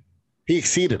meet them? He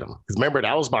exceeded them. Because remember,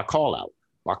 that was my call out.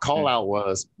 My call out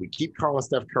was, we keep calling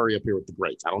Steph Curry up here with the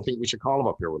greats. I don't think we should call him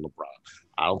up here with LeBron.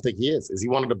 I don't think he is. Is he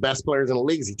one of the best players in the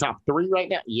league? Is he top 3 right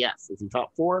now? Yes. Is he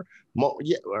top 4?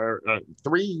 Yeah, or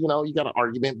 3, you got an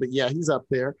argument. But yeah, he's up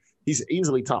there. He's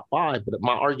easily top 5. But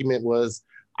my argument was,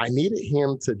 I needed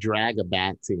him to drag a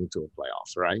bad team to a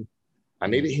playoffs, right? I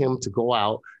needed him to go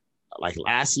out. Like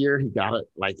last year, he got it.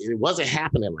 Like, it wasn't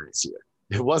happening last year.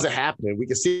 It wasn't happening. We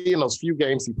could see in those few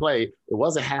games he played, it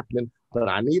wasn't happening. But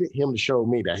I needed him to show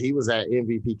me that he was at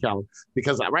MVP caliber.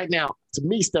 Because right now, to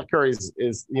me, Steph Curry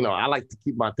is I like to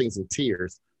keep my things in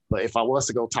tiers. But if I was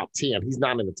to go top 10, he's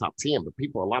not in the top 10. But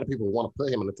a lot of people want to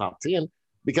put him in the top 10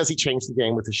 because he changed the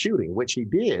game with the shooting, which he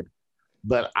did.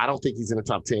 But I don't think he's in the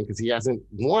top 10 because he hasn't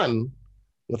won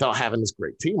without having this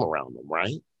great team around him,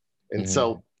 right? And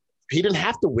so he didn't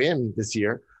have to win this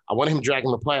year. I wanted him to drag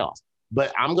him to the playoffs.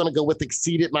 But I'm going to go with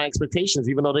exceeded my expectations,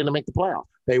 even though they didn't make the playoffs.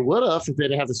 They would have if they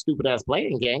didn't have the stupid-ass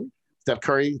playing game. Steph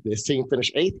Curry, this team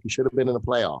finished 8th. He should have been in the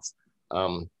playoffs.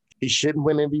 He shouldn't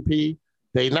win MVP.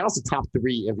 They announced the top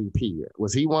 3 MVP.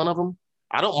 Was he one of them?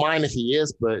 I don't mind if he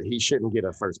is, but he shouldn't get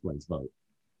a first-place vote.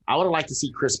 I would have liked to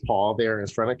see Chris Paul there in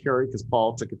front of Curry because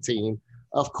Paul took a team.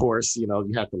 Of course, you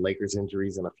had the Lakers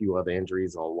injuries and a few other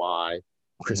injuries on why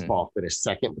Chris Paul finished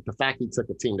 2nd. But the fact he took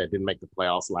a team that didn't make the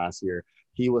playoffs last year,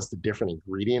 he was the different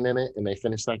ingredient in it, and they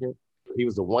finished 2nd. He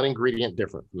was the one ingredient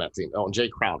different from that team. Oh, and Jay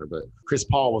Crowder, but Chris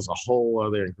Paul was a whole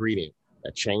other ingredient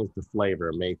that changed the flavor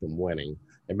and made them winning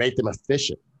and made them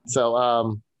efficient.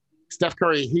 So Steph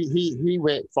Curry, he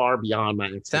went far beyond my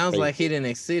expectations. Sounds like he didn't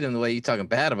exceed him the way you're talking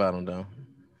bad about him, though.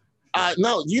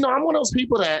 No, I'm one of those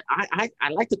people that I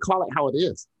like to call it how it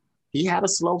is. He had a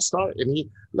slow start, and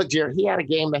Jared, he had a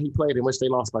game that he played in which they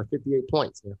lost by 58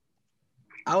 points. Yeah.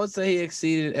 I would say he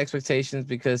exceeded expectations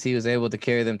because he was able to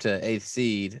carry them to 8th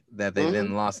seed that they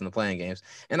then lost in the playing games.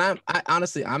 And I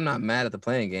honestly, I'm not mad at the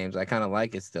playing games. I kind of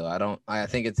like it still. I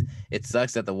think it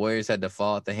sucks that the Warriors had to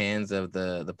fall at the hands of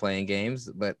the playing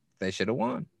games, but they should have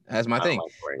won. That's my thing.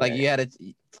 Like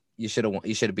you should have won.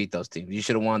 You should have beat those teams. You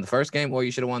should have won the first game, or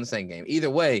you should have won the second game. Either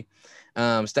way,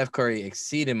 Steph Curry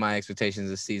exceeded my expectations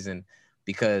this season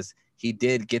because he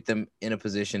did get them in a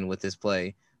position with his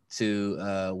play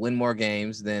to win more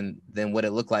games than what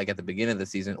it looked like at the beginning of the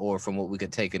season, or from what we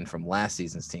could take in from last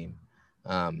season's team.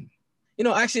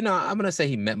 Actually, no, I'm going to say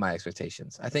he met my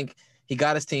expectations. I think he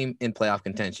got his team in playoff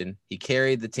contention. He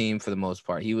carried the team for the most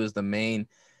part. He was the main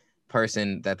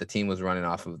person that the team was running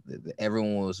off of.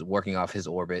 Everyone was working off his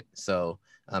orbit. So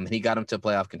he got him to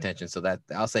playoff contention. So that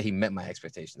I'll say he met my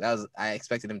expectations. I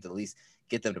expected him to at least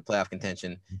get them to playoff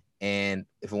contention. And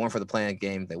if it weren't for the playing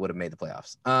game, they would have made the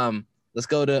playoffs. Let's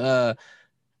go to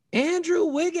Andrew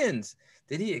Wiggins.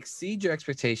 Did he exceed your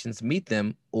expectations, meet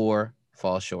them, or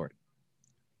fall short?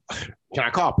 Can I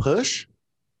call push?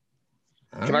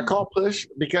 Can I call push?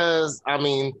 Because,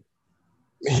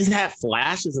 he's had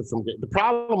flashes of some good. The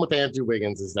problem with Andrew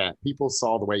Wiggins is that people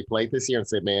saw the way he played this year and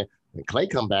said, man, when Clay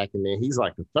come back and then he's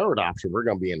like the third option, we're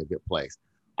going to be in a good place.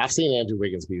 I've seen Andrew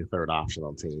Wiggins be the third option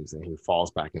on teams, and he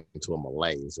falls back into a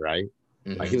malaise, right?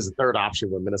 Like he was the third option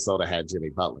when Minnesota had Jimmy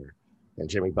Butler. And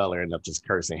Jimmy Butler ended up just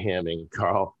cursing him and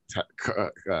Carl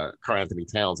Anthony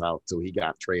Towns out till he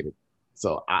got traded.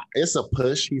 So it's a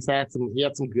push. He had some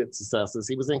good successes.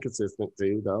 He was inconsistent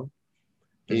too, though.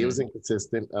 He was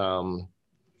inconsistent.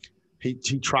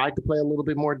 He tried to play a little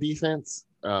bit more defense.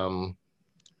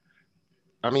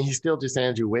 He's still just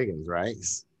Andrew Wiggins, right?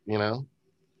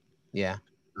 Yeah.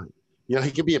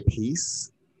 He could be a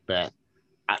piece that,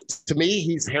 to me,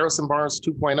 he's Harrison Barnes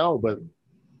 2.0, but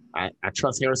I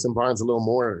trust Harrison Barnes a little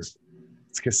more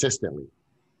consistently.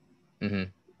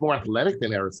 More athletic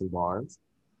than Harrison Barnes.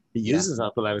 He uses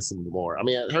athleticism more.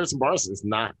 Harrison Barnes is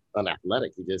not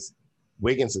unathletic.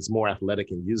 Wiggins is more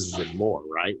athletic and uses it more,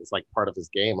 right? It's like part of his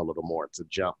game a little more to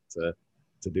jump, to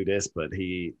do this. But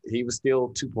he was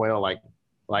still 2.0, like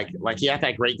Like he had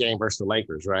that great game versus the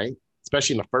Lakers, right?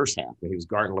 Especially in the first half when he was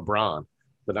guarding LeBron.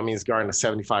 But I mean, he's guarding a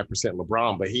 75%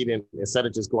 LeBron, but he didn't, instead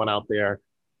of just going out there,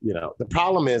 you know, the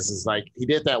problem is like he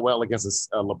did that well against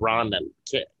a LeBron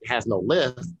that has no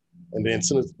lift. And then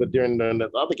but during the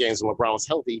other games when LeBron was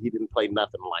healthy, he didn't play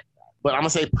nothing like that. But I'm gonna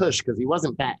say push because he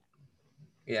wasn't bad.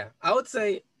 Yeah, I would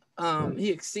say he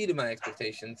exceeded my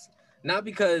expectations, not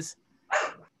because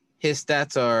his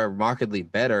stats are markedly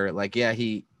better. Like, yeah,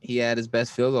 he had his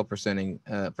best field goal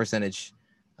percentage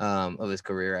of his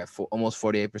career at almost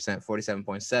 48%,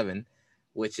 47.7,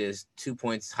 which is 2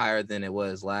 points higher than it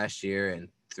was last year and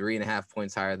 3.5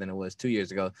 points higher than it was 2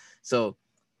 years ago. So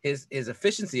his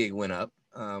efficiency went up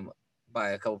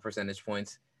by a couple percentage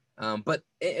points. But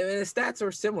his stats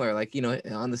are similar. Like, you know,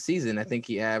 on the season, I think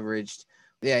he averaged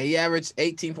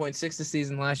 18.6 this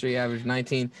season. Last year, he averaged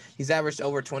 19. He's averaged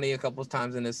over 20 a couple of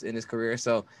times in his career.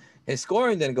 So his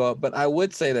scoring didn't go up. But I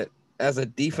would say that as a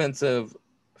defensive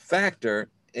factor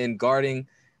in guarding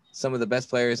some of the best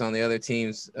players on the other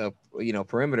team's,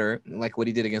 perimeter, like what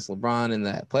he did against LeBron in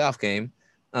that playoff game,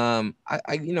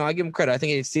 I give him credit. I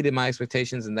think it exceeded my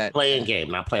expectations in that playing game,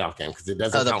 not playoff game, because it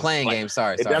doesn't. The playing game.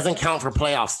 Sorry, it doesn't count for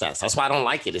playoff stats. That's why I don't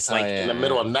like it. It's like in the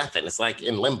middle of nothing. It's like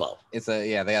in limbo.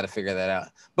 They got to figure that out.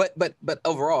 But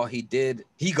overall, he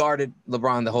guarded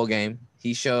LeBron the whole game.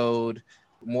 He showed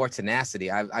more tenacity.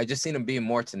 I just seen him being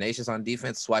more tenacious on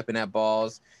defense, swiping at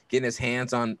balls, getting his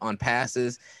hands on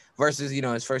passes, versus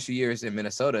his first few years in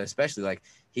Minnesota, especially. Like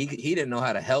he didn't know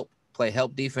how to play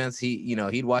help defense.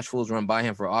 He'd watch fools run by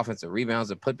him for offensive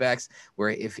rebounds and putbacks, where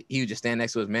if he would just stand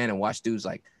next to his man and watch dudes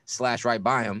like slash right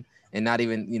by him and not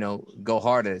even go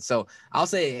hard at it. So I'll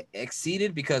say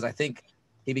exceeded because I think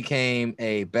he became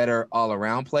a better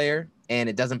all-around player, and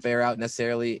it doesn't bear out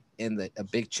necessarily in a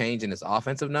big change in his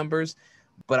offensive numbers.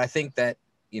 But I think that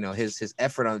his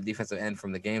effort on the defensive end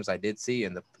from the games I did see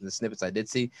and the snippets I did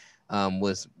see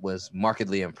was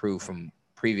markedly improved from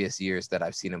previous years that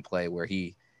I've seen him play, where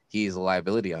he's a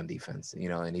liability on defense,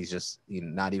 and he's just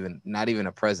not even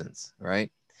a presence,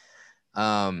 right?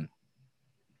 All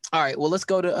right, well, let's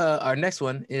go to our next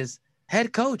one is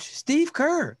head coach Steve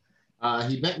Kerr.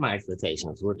 He met my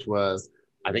expectations, which was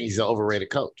I think he's an overrated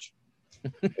coach,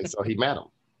 and so he met him.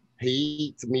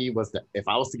 He to me was if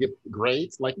I was to give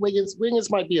grades, like Wiggins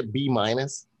might be a B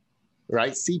minus,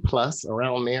 right? C plus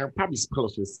around there, probably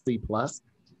close to C plus.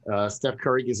 Steph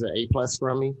Curry gets an A plus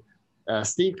from me.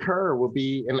 Steve Kerr will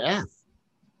be an F.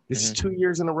 This is 2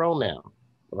 years in a row now,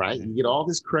 right? You get all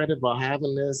this credit about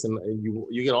having this, and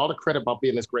you get all the credit about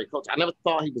being this great coach. I never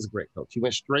thought he was a great coach. He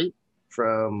went straight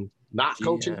from not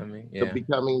coaching to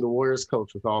becoming the Warriors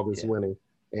coach with all this winning.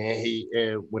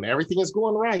 And when everything is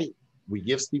going right, we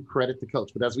give Steve credit to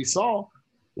coach. But as we saw,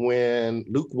 when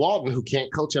Luke Walton, who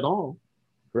can't coach at all,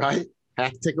 right,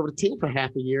 had to take over the team for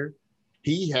half a year,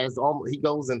 he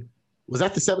goes and was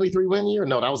that the 73 win year?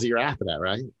 No, that was the year after that,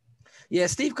 right? Yeah,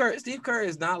 Steve Kerr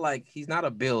is not like, he's not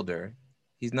a builder.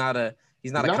 He's not a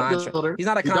contractor. He's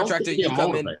not a contractor. You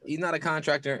come in. He's not a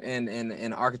contractor and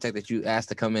an architect that you ask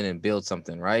to come in and build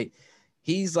something, right?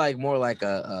 He's like more like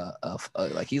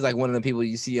like he's like one of the people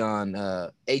you see on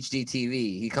HGTV.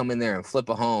 He come in there and flip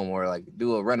a home or like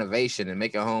do a renovation and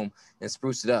make a home and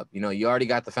spruce it up. You already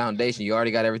got the foundation. You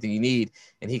already got everything you need.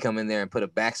 And he come in there and put a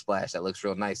backsplash that looks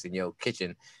real nice in your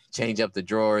kitchen. Change up the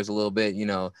drawers a little bit,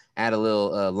 add a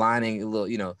little lining, a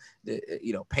little,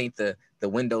 paint the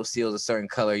window seals a certain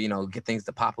color, get things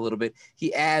to pop a little bit.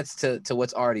 He adds to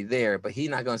what's already there, but he's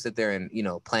not going to sit there and,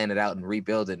 plan it out and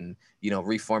rebuild it and,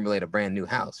 reformulate a brand new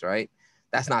house, right?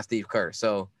 That's not Steve Kerr.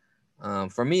 So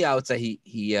for me, I would say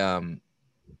he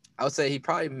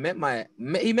probably met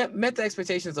the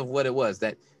expectations of what it was.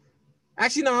 That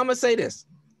actually, no, I'm going to say this.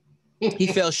 He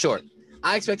fell short.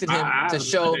 I expected him to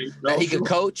show that he could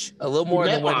coach a little more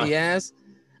than what he has.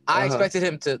 I expected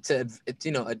him to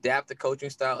adapt the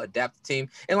coaching style, adapt the team.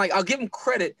 And like, I'll give him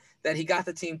credit that he got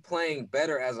the team playing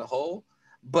better as a whole.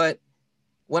 But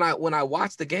when I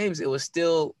watched the games, it was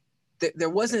still, there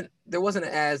wasn't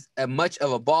as much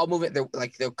of a ball movement.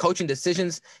 Their coaching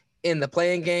decisions in the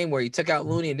playing game where he took out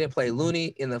Looney and didn't play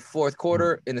Looney in the fourth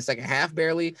quarter, in the second half,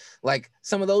 barely. Like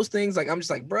some of those things, like I'm just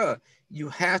like, bruh, you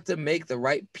have to make the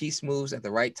right piece moves at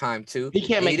the right time too. He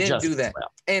can't make adjustments. Do that.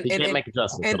 Well. He can't make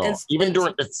adjustments at all. Even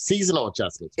during the seasonal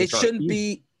adjustments. It shouldn't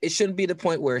be the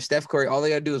point where Steph Curry, all they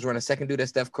gotta do is run a second dude at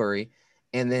Steph Curry,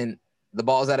 and then the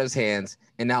ball's out of his hands,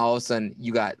 and now all of a sudden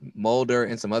you got Mulder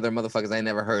and some other motherfuckers I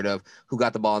never heard of who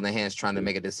got the ball in their hands trying to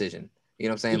make a decision. You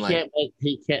know what I'm saying?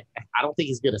 He can't. I don't think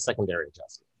he's good at secondary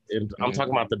adjustments. And I'm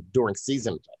talking about the during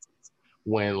season adjustments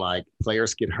when like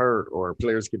players get hurt or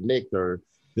players get nicked or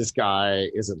this guy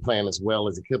isn't playing as well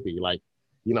as he could be. Like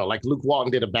like Luke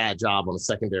Walton did a bad job on the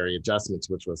secondary adjustments,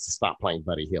 which was to stop playing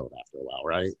Buddy Hield after a while,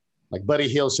 right? Like Buddy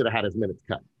Hield should have had his minutes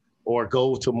cut or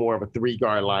go to more of a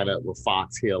 3-guard lineup with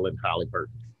Fox, Hill, and Holly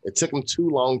Burton. It took him too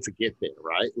long to get there,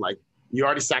 right? Like you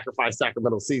already sacrificed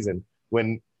Sacramento season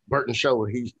when Burton showed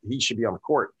he should be on the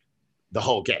court the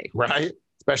whole game, right?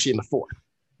 Especially in the fourth.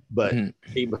 But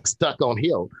he was stuck on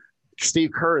Hill.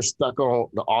 Steve Kerr is stuck on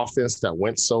the offense that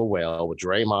went so well with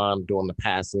Draymond doing the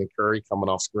passing, Curry coming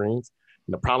off screens.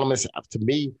 And the problem is, to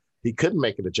me, he couldn't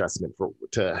make an adjustment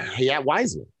he had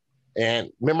Wiseman. And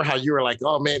remember how you were like,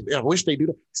 oh man, I wish they do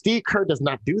that. Steve Kerr does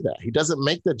not do that. He doesn't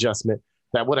make the adjustment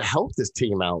that would have helped this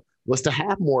team out was to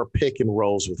have more pick and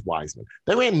rolls with Wiseman.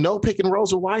 They ran no pick and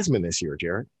rolls with Wiseman this year,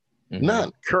 Jared.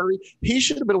 None. Curry, he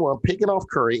should have been the one picking off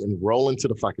Curry and rolling to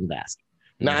the fucking basket.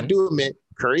 Now, I do admit,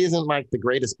 Curry isn't like the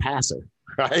greatest passer,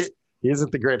 right? He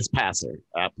isn't the greatest passer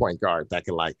at point guard that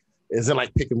can isn't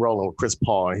like pick and rolling with Chris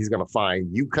Paul and he's going to find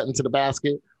you cutting to the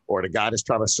basket or the guy that's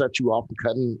trying to shut you off and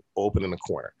cutting open in the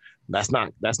corner. That's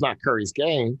not Curry's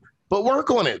game, but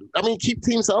work on it. I mean, keep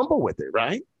teams humble with it,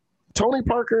 right? Tony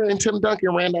Parker and Tim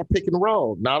Duncan ran that pick and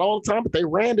roll. Not all the time, but they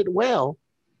ran it well,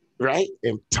 right?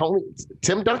 And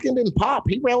Tim Duncan didn't pop.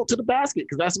 He ran to the basket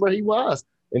because that's where he was.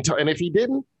 And if he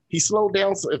didn't, he slowed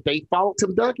down. So if they followed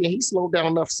Tim Duncan, he slowed down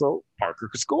enough so Parker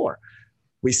could score.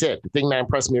 We said the thing that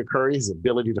impressed me with Curry is his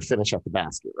ability to finish at the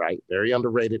basket, right? Very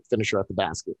underrated finisher at the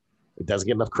basket. It doesn't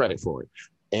get enough credit for it.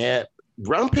 And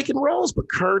run pick and rolls, but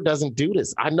Kerr doesn't do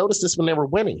this. I noticed this when they were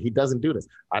winning. He doesn't do this.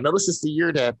 I noticed this the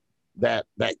year that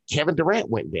Kevin Durant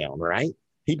went down, right?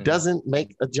 He doesn't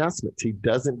make adjustments. He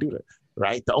doesn't do that,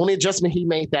 right? The only adjustment he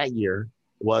made that year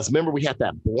was, remember we had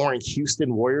that boring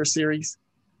Houston Warriors series,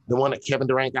 the one that Kevin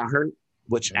Durant got hurt,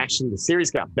 which actually the series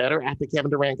got better after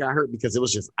Kevin Durant got hurt because it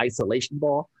was just isolation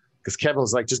ball. Because Kevin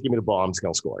was like, just give me the ball. I'm just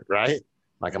going to score it, right?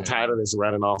 Like, I'm tired of this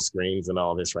running off screens and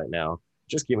all this right now.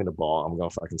 Just give me the ball. I'm going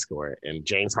to fucking score it. And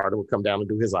James Harden would come down and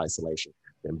do his isolation.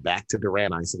 Then back to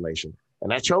Durant isolation.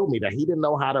 And that showed me that he didn't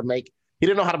know how to make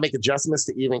adjustments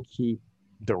to even keep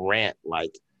Durant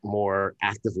like more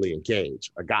actively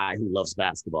engaged. A guy who loves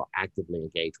basketball actively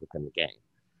engaged within the game.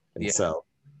 And so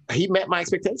he met my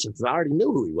expectations. I already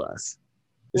knew who he was.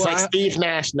 It's Steve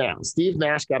Nash now. Steve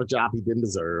Nash got a job he didn't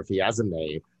deserve. He has a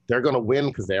name. They're going to win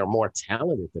because they're more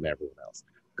talented than everyone else.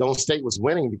 Golden State was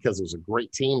winning because it was a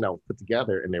great team that was put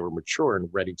together and they were mature and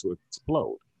ready to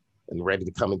explode and ready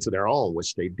to come into their own,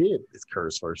 which they did this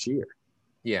Kerr's first year.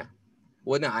 Yeah.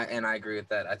 Well, no, I agree with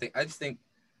that. I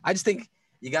just think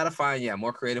you got to find,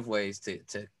 more creative ways to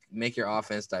make your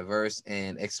offense diverse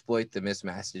and exploit the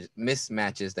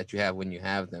mismatches that you have when you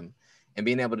have them. And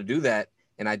being able to do that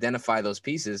and identify those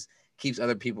pieces keeps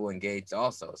other people engaged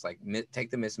also. It's like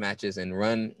take the mismatches and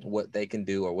run what they can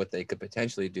do or what they could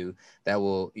potentially do that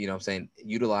will,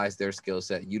 utilize their skill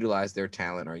set, utilize their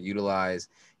talent, or utilize,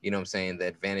 the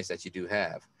advantage that you do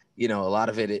have. A lot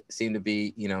of it seemed to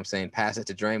be, pass it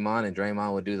to Draymond and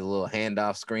Draymond would do the little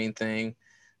handoff screen thing.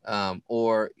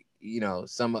 Or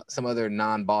some other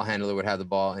non-ball handler would have the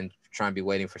ball and try and be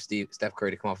waiting for Steph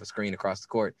Curry to come off a screen across the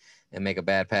court and make a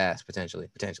bad pass, potentially.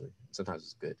 Sometimes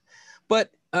it's good. But,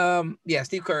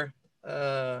 Steve Kerr,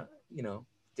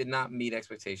 did not meet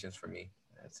expectations for me,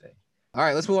 I'd say. All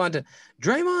right, let's move on to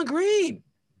Draymond Green.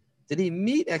 Did he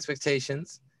meet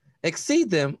expectations, exceed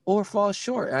them, or fall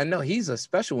short? I know he's a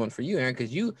special one for you, Aaron,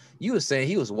 because you were saying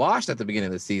he was washed at the beginning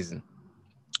of the season.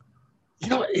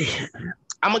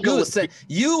 I'm gonna go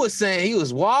you were saying he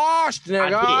was washed,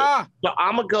 nigga. So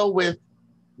I'm gonna go with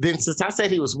then. Since I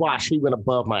said he was washed, he went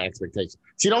above my expectation.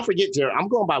 See, don't forget, Jared, I'm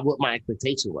going by what my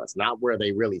expectation was, not where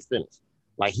they really finished.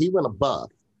 Like he went above.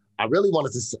 I really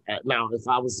wanted to. Now, if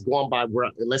I was going by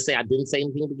where, let's say I didn't say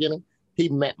anything in the beginning, he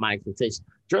met my expectation.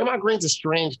 Draymond Green's a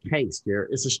strange case, Jared.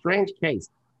 It's a strange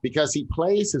case because he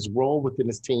plays his role within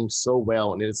his team so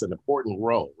well, and it's an important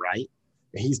role, right?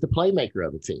 And he's the playmaker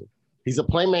of the team. He's a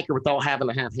playmaker without having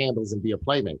to have handles and be a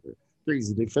playmaker. He's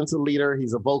a defensive leader.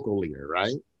 He's a vocal leader,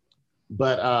 right?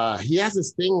 But he has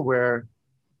this thing where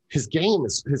his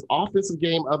offensive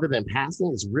game, other than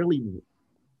passing, is really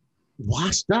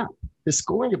washed up. His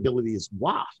scoring ability is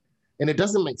washed. And it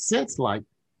doesn't make sense. Like,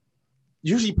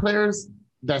 usually players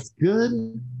that's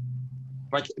good,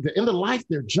 like at the end of life,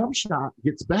 their jump shot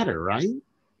gets better, right?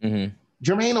 Mm-hmm.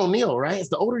 Jermaine O'Neal, right? As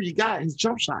the older you got, his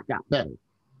jump shot got better.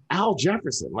 Al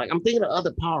Jefferson, like I'm thinking of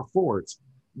other power forwards,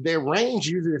 their range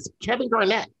usually is Kevin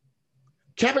Garnett.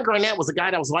 Kevin Garnett was a guy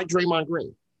that was like Draymond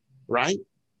Green, right?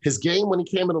 His game when he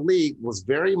came in the league was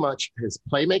very much his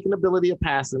playmaking ability of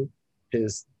passing,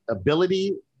 his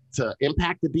ability to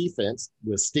impact the defense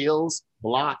with steals,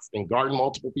 blocks, and guarding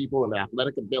multiple people and the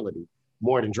athletic ability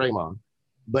more than Draymond.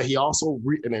 but he also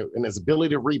in his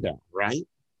ability to rebound, right?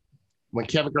 When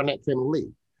Kevin Garnett came in the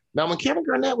league. Now, when Kevin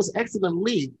Garnett was exiting the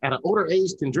league at an older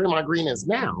age than Draymond Green is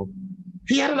now,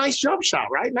 he had a nice jump shot,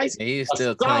 right? Nice. He's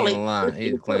still clanging a lot.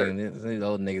 He's clanging. These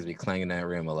old niggas be clanging that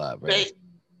rim a lot, bro.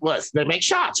 They make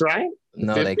shots, right?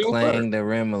 No, they clang the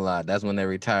rim a lot. That's when they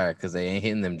retire because they ain't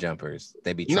hitting them jumpers.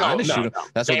 They be trying to shoot them.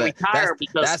 That's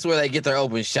where they get their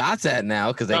open shots at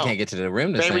now because they can't get to the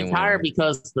rim the same way. They retire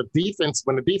because when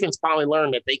the defense finally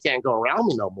learned that they can't go around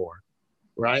me no more,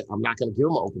 right? I'm not going to give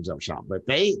them an open jump shot, but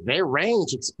their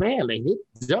range expand. They hit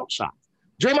jump shots.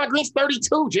 Draymond Green's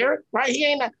 32, Jared, right?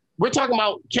 We're talking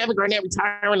about Kevin Garnett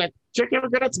retiring. Kevin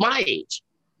Garnett's my age,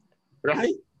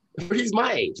 right? He's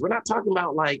my age. We're not talking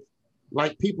about like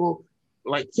people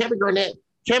like Kevin Garnett.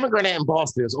 Kevin Garnett in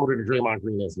Boston is older than Draymond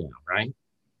Green is now, right?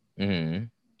 Mm-hmm.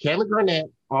 Kevin Garnett,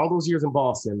 all those years in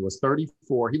Boston, was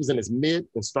 34. He was in his mid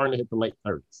and starting to hit the late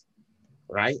 30s,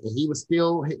 right? And he was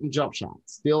still hitting jump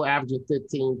shots, still averaging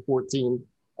 15, 14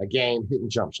 a game, hitting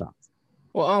jump shots.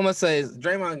 Well, all I'm going to say is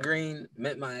Draymond Green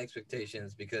met my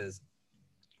expectations because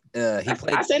he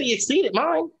played. I said he exceeded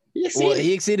mine. He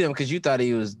exceeded him because you thought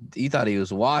he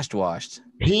was washed.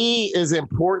 He is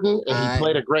important, and he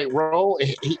played a great role.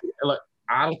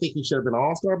 I don't think he should have been an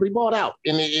all-star, but he balled out.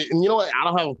 And you know what? I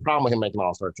don't have a problem with him making an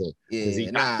all-star team.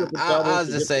 I'll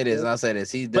just say this. I'll say this.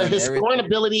 He's done. But his scoring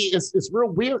ability is real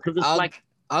weird because it's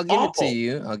I'll give it to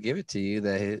you. I'll give it to you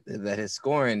that his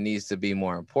scoring needs to be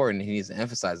more important. He needs to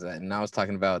emphasize that. And I was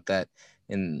talking about that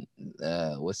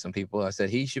with some people. I said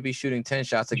he should be shooting 10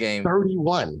 shots a game.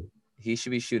 31. He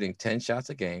should be shooting 10 shots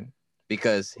a game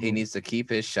because he needs to keep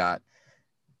his shot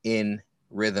in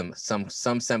rhythm, some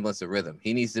semblance of rhythm.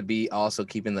 He needs to be also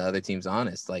keeping the other teams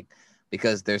honest,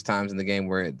 because there's times in the game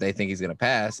where they think he's going to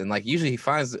pass, and usually he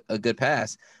finds a good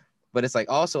pass, but it's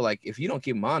also if you don't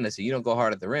keep him honest and you don't go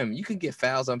hard at the rim, you can get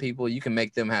fouls on people. You can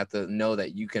make them have to know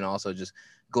that you can also just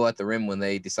go at the rim when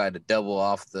they decide to double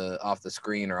off the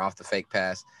screen or off the fake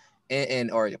pass.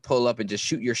 Or pull up and just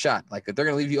shoot your shot. If they're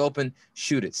gonna leave you open,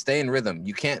 shoot it. Stay in rhythm.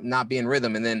 You can't not be in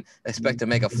rhythm and then expect to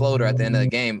make a floater at the end of the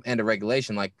game, end of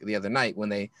regulation, like the other night when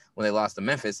they lost to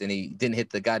Memphis and he didn't hit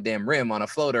the goddamn rim on a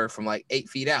floater from 8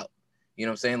 feet out. You know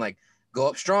what I'm saying? Go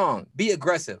up strong, be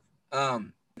aggressive.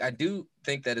 I do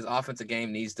think that his offensive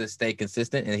game needs to stay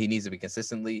consistent, and he needs to be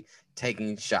consistently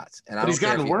taking shots. And he's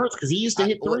gotten worse because he used to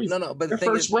hit threes. But the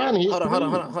thing is, hold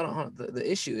on.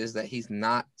 The issue is that he's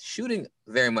not shooting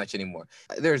very much anymore.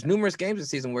 There's numerous games this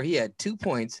season where he had 2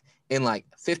 points in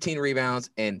 15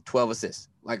 rebounds and 12 assists.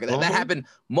 That happened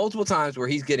multiple times where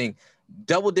he's getting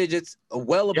double digits,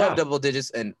 well above double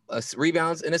digits, and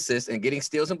rebounds and assists, and getting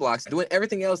steals and blocks, doing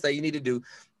everything else that you need to do,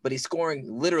 but he's scoring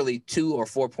literally 2 or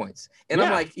 4 points. And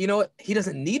I'm you know what? He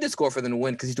doesn't need to score for them to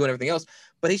win because he's doing everything else,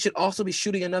 but he should also be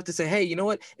shooting enough to say, hey, you know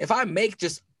what? If I make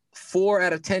just 4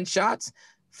 out of 10 shots,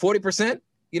 40%,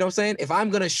 you know what I'm saying? If I'm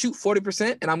going to shoot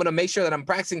 40% and I'm going to make sure that I'm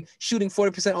practicing shooting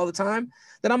 40% all the time,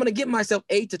 then I'm going to give myself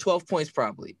 8 to 12 points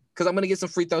probably, because I'm going to get some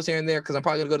free throws here and there because I'm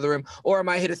probably going to go to the rim, or I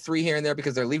might hit a 3 here and there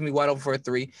because they're leaving me wide open for a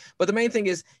 3. But the main thing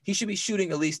is he should be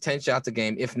shooting at least 10 shots a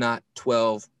game, if not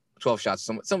 12 shots,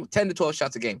 some 10 to 12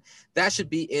 shots a game. That should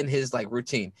be in his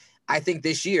routine. I think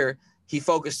this year he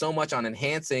focused so much on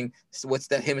enhancing what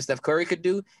him and Steph Curry could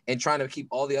do and trying to keep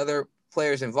all the other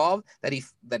players involved that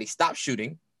he stopped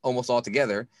shooting almost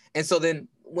altogether. And so then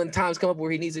when times come up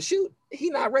where he needs to shoot, he's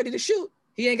not ready to shoot.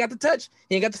 He ain't got the touch.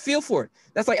 He ain't got the feel for it.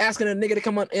 That's like asking a nigga to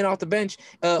come in off the bench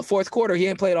fourth quarter. He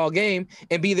ain't played all game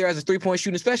and be there as a 3-point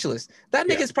shooting specialist. That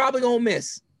nigga's probably going to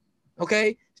miss.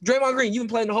 Okay? Draymond Green, you've been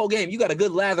playing the whole game. You got a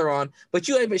good lather on, but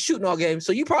you ain't been shooting all game,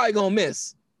 so you probably going to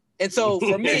miss. And so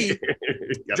for me,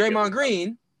 Draymond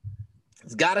Green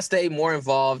has got to stay more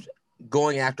involved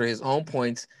going after his own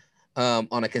points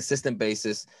on a consistent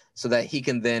basis, so that he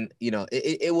can then,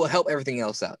 it will help everything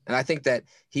else out. And I think that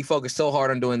he focused so hard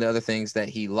on doing the other things that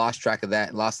he lost track of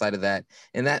that, lost sight of that.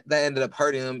 And that ended up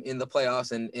hurting him in the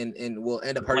playoffs and will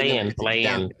end up hurting him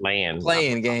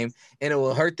playing game. And it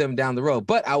will hurt them down the road.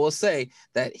 But I will say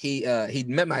that he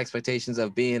met my expectations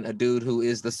of being a dude who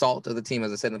is the salt of the team,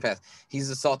 as I said in the past. He's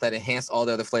the salt that enhanced all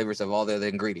the other flavors of all the other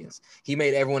ingredients. He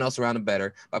made everyone else around him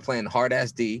better by playing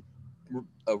hard-ass D,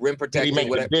 rim protecting. He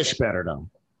made the dish better, though.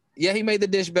 Yeah, he made the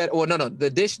dish better. Well, no, the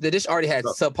dish already had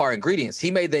subpar ingredients.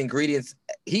 He made the ingredients.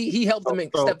 He helped them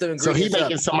step the ingredients. So he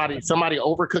making somebody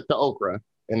overcooked the okra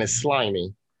and it's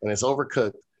slimy and it's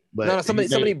overcooked. But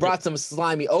somebody brought some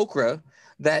slimy okra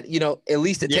that at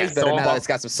least it tastes better now that it's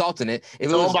got some salt in it. If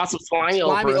it was bought some slimy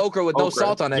okra with no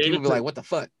salt on it, people would be like, "What the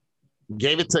fuck?"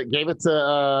 Gave it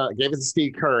to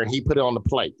Steve Kerr and he put it on the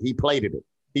plate. He plated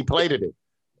it.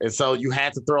 And so you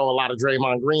had to throw a lot of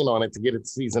Draymond Green on it to get it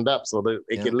seasoned up so that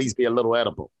it could at least be a little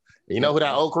edible. You know who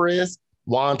that okra is?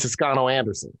 Juan Toscano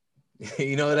Anderson.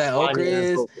 You know who that okra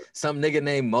is? Some nigga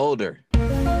named Mulder.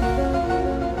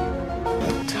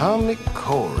 Atomic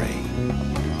Corey.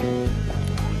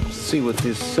 See what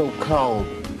this so-called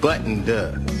button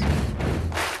does.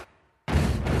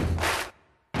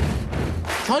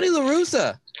 Tony La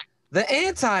Russa, the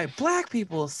anti-black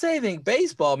people saving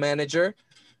baseball manager,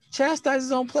 chastises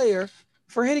his own player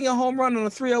for hitting a home run on a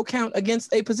 3-0 count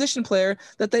against a position player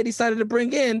that they decided to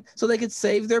bring in so they could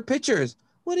save their pitchers.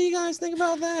 What do you guys think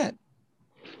about that?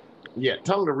 Yeah,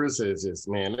 Tony La Russa is just,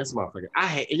 man, this motherfucker. I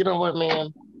hate, you know what,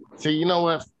 man? See, you know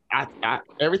what? I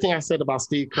everything I said about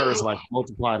Steve Kerr is like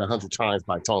multiplied 100 times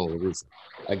by Tony La Russa.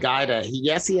 A guy that, he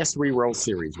has 3 World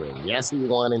Series rings. Yes, he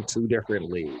won in 2 different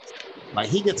leagues. Like,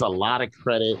 he gets a lot of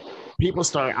credit. People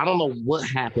start, I don't know what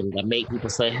happened that made people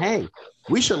say, hey,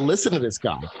 we should listen to this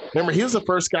guy. Remember, he was the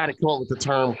first guy to come up with the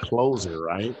term closer,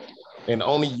 right? And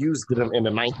only used them in the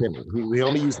 9th inning. He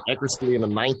only used Eckersley in the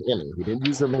 9th inning. He didn't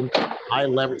use them in high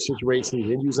leverage situations. He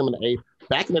didn't use them in the 8th.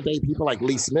 Back in the day, people like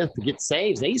Lee Smith, to get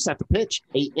saves, they used to have to pitch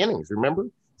 8 innings, remember?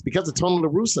 It's because of Tony La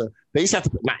Russa, they used to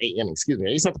have to, not 8 innings, excuse me.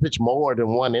 They used to have to pitch more than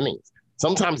 1 inning.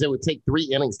 Sometimes it would take 3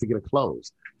 innings to get a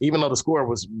close, even though the score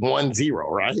was 1-0,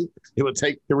 right? It would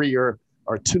take 3 or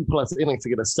 2+ innings to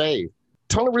get a save.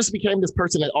 Tony La Russa became this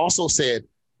person that also said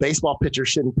baseball pitchers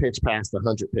shouldn't pitch past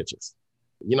 100 pitches.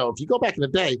 You know, if you go back in the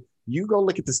day, you go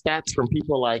look at the stats from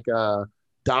people like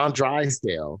Don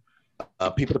Drysdale,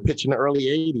 people that pitch in the early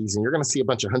 80s, and you're going to see a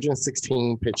bunch of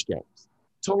 116 pitch games.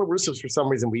 Tony La Russa, for some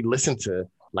reason, we listen to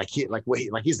he's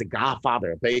the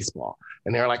godfather of baseball.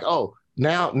 And they're like, oh,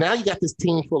 now you got this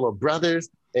team full of brothers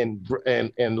and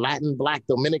Latin, Black,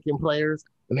 Dominican players.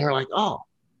 And they're like, oh,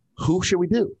 who should we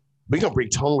do? We're going to bring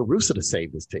Tony La Russa to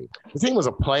save this team. The team was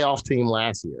a playoff team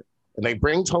last year. And they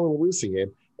bring Tony La Russa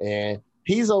in, and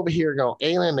he's over here going to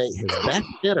alienate his best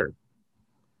hitter.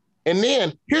 And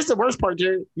then here's the worst part,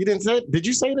 Jerry. You didn't say it. Did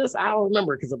you say this? I don't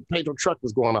remember because the Pedro truck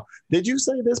was going on. Did you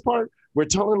say this part where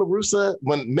Tony La Russa,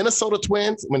 when Minnesota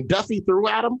Twins, when Duffy threw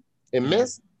at him and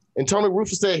missed, and Tony La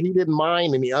Russa said he didn't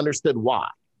mind and he understood why?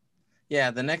 Yeah,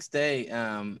 the next day,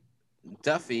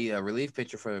 Duffy, a relief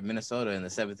pitcher for Minnesota in the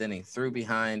 7th inning, threw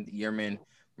behind Yerman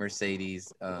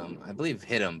Mercedes. I believe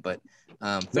hit him, but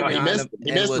threw behind him.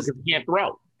 He missed because he can't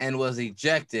throw. And was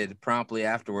ejected promptly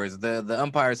afterwards. The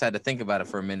umpires had to think about it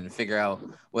for a minute and figure out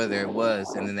whether it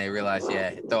was, and then they realized,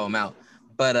 throw him out.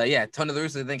 But Tony La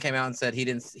Russa then came out and said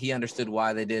he understood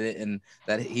why they did it and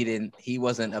that he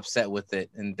wasn't upset with it.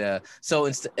 And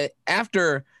so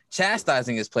after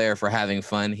chastising his player for having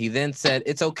fun, he then said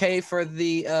it's okay for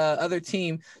the other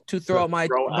team to throw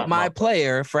out my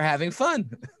player for having fun.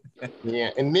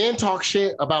 Yeah, and then talk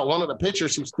shit about one of the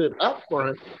pitchers who stood up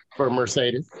for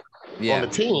Mercedes. On the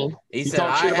team. He said,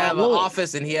 I have an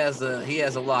office and he has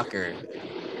a locker.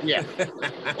 Yeah.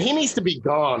 He needs to be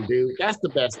gone, dude. That's the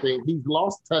best thing. He's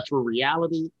lost touch with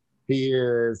reality.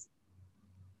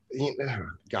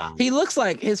 God. He looks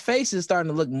like his face is starting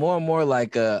to look more and more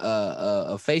like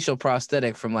a facial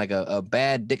prosthetic from like a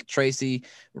bad Dick Tracy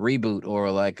reboot or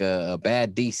like a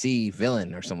bad DC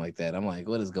villain or something like that. I'm like,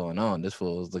 what is going on? This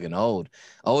fool is looking old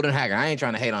and haggard. I ain't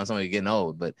trying to hate on somebody getting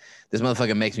old, but this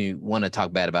motherfucker makes me want to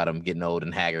talk bad about him getting old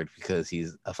and haggard because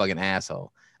he's a fucking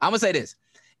asshole. I'm gonna say this: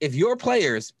 if your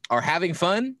players are having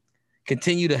fun,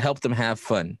 continue to help them have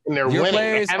fun. And if your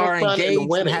players are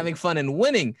engaged and having fun and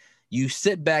winning, you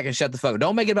sit back and shut the fuck up.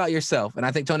 Don't make it about yourself. And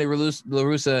I think Tony La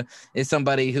Russa is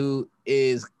somebody who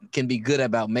can be good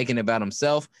about making it about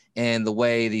himself and the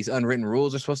way these unwritten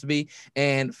rules are supposed to be.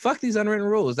 And fuck these unwritten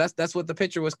rules. That's what the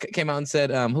pitcher came out and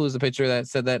said. Who was the pitcher that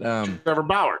said that? Trevor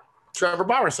Bauer. Trevor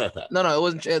Bauer said that. No, it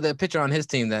wasn't the pitcher on his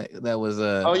team that was.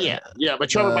 Yeah. But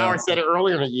Trevor Bauer said it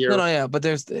earlier in the year. No, but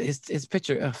there's his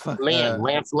pitcher.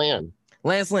 Lance Lynn.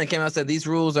 Lance Lynn came out and said these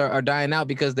rules are dying out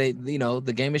because the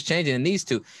game is changing and needs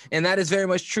to. And that is very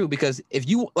much true because if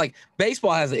you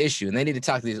baseball has an issue and they need to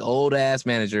talk to these old ass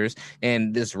managers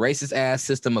and this racist ass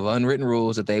system of unwritten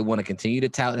rules that they want to continue to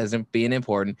tout as being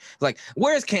important. Like,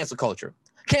 where's cancel culture?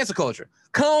 Cancel culture.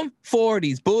 Come for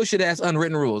these bullshit ass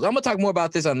unwritten rules. I'm gonna talk more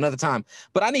about this on another time,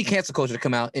 but I need cancel culture to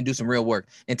come out and do some real work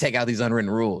and take out these unwritten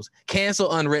rules.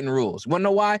 Cancel unwritten rules. Want to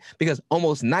know why? Because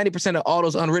almost 90% of all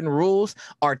those unwritten rules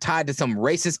are tied to some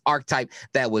racist archetype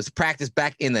that was practiced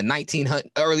back in the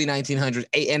early 1900s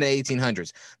and the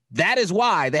 1800s. That is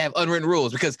why they have unwritten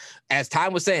rules, because as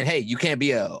Time was saying, hey, you can't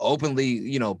be a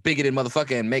openly, bigoted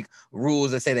motherfucker and make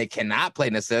rules that say they cannot play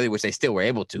necessarily, which they still were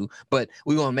able to, but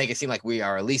we want to make it seem like we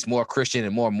are at least more Christian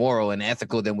and more moral and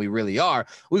ethical than we really are.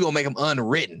 We're going to make them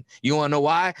unwritten. You want to know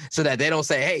why? So that they don't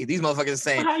say, hey, these motherfuckers are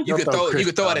saying you could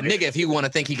throw at a nigga if he want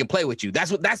to think he can play with you.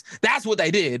 That's what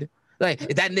they did. Like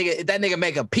if that nigga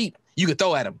make a peep, you could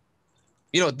throw at him.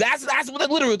 That's what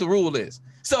literally the rule is.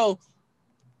 So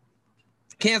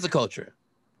cancel culture,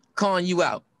 calling you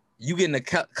out. You getting a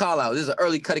call out. This is an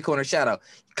early Cuddy Corner shout out.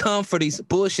 Come for these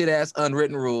bullshit ass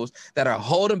unwritten rules that are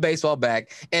holding baseball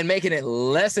back and making it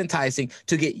less enticing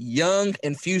to get young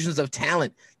infusions of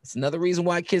talent. It's another reason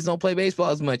why kids don't play baseball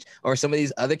as much, or some of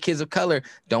these other kids of color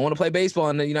don't want to play baseball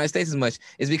in the United States as much,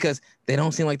 is because they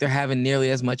don't seem like they're having nearly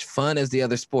as much fun as the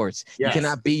other sports. Yes. You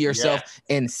cannot be yourself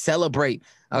and celebrate.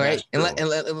 All right.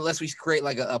 Unless we create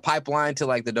like a pipeline to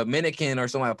like the Dominican or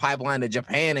something, a pipeline to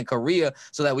Japan and Korea,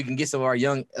 so that we can get some of our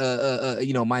young,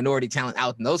 minority talent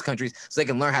out in those countries so they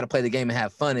can learn how to play the game and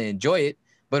have fun and enjoy it.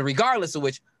 But regardless of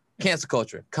which, cancel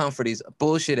culture, come for these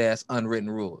bullshit ass unwritten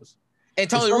rules. And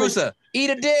Tony La Russa, eat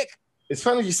a dick. It's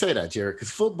funny you say that, Jared,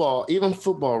 because even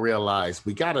football realized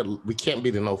we can't be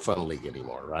the no fun league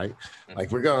anymore, right? Like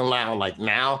we're gonna allow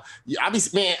now.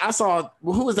 I saw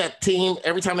who was that team?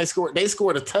 Every time they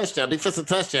scored a touchdown, defensive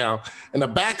touchdown, and the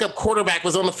backup quarterback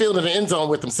was on the field in the end zone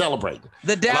with them celebrating.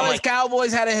 The Dallas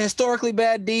Cowboys had a historically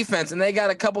bad defense, and they got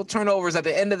a couple turnovers at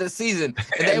the end of the season,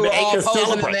 and they were all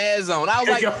posing in the end zone. I was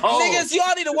like, niggas,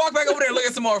 y'all need to walk back over there and look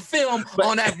at some more film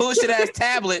on that bullshit ass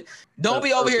tablet. Don't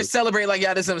be over here celebrating like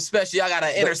y'all did something special. Y'all got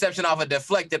an interception off a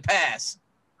deflected pass.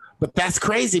 But that's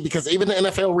crazy, because even the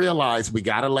NFL realized we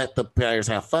got to let the players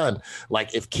have fun.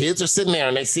 Like if kids are sitting there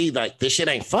and they see like this shit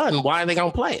ain't fun, why are they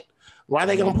going to play it? Why are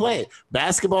they going to play it?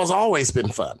 Basketball's always been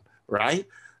fun, right?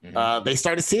 Mm-hmm. They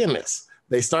started seeing this.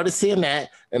 They started seeing that,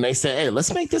 and they said, hey,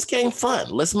 let's make this game fun.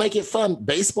 Let's make it fun.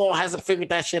 Baseball hasn't figured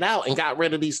that shit out and got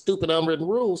rid of these stupid unwritten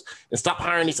rules and stop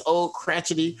hiring these old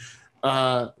crotchety,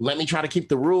 let me try to keep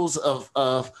the rules of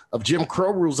Jim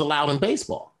Crow rules allowed in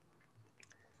baseball.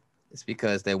 It's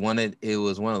because it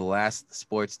was one of the last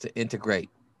sports to integrate.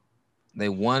 They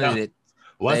wanted it.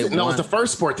 It was the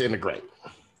first sport to integrate.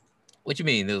 What you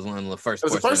mean? It was one of the first. It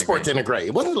was the first sport to integrate.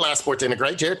 It wasn't the last sport to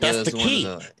integrate, Jared. That's the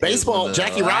key. Baseball.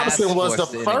 Jackie Robinson was the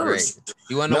first.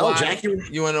 You want to know why?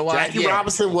 You want to know why? Jackie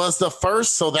Robinson was the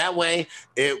first, so that way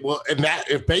it will. And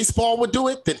that if baseball would do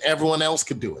it, then everyone else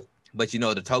could do it. But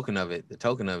the token of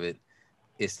it,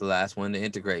 it's the last one to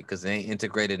integrate, because they ain't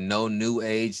integrated no new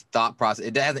age thought process.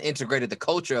 It hasn't integrated the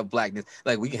culture of blackness.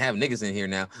 Like we can have niggas in here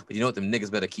now, but you know what? Them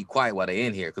niggas better keep quiet while they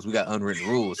in here, because we got unwritten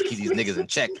rules to keep these niggas in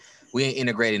check. We ain't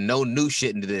integrating no new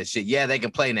shit into this shit. Yeah, they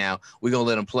can play now. We're going to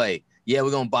let them play. Yeah,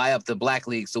 we're going to buy up the black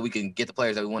league so we can get the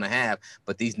players that we want to have.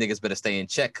 But these niggas better stay in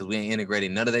check, because we ain't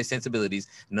integrating none of their sensibilities,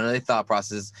 none of their thought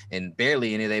processes, and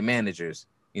barely any of their managers.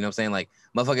 You know what I'm saying? Like,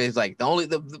 motherfuckers, like,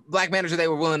 the black manager they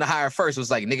were willing to hire first was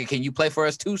like, nigga, can you play for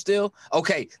us too still?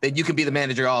 Okay, then you can be the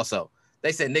manager also.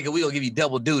 They said, nigga, we gonna give you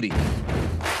double duty.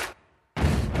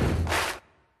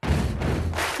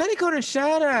 Cuddy Corner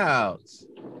shout-outs.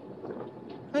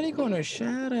 Cuddy Corner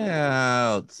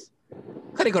shout-outs.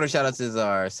 Cuddy Corner shout-outs is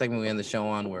our segment we end the show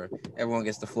on, where everyone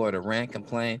gets the floor to rant,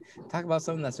 complain, talk about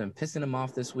something that's been pissing them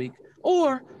off this week,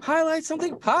 or highlight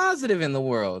something positive in the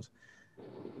world.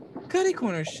 Cuddy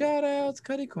Corner shout-outs,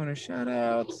 Cuddy Corner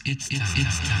shout-outs. It's time.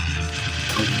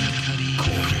 Cuddy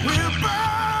Corner. We're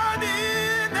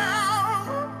burning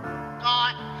now.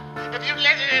 God, if you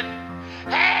let it in,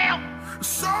 hell.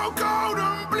 So cold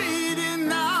and bleeding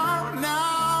now.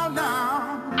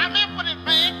 I'm in for it,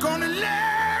 man. Gonna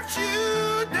let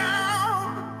you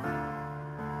down.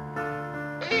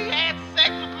 He had sex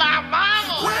with my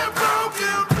mama. We're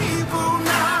broken people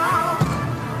now.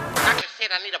 I just said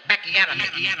I need a backy out of me.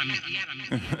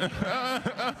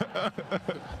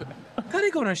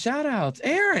 Cuddy Corner shout-outs.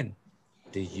 Aaron,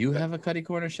 do you have a Cuddy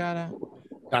Corner shout-out?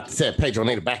 Not to say, Pedro, I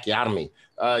need to back you out of me.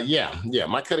 Yeah.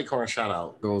 My Cuddy Corner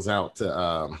shout-out goes out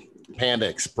to Panda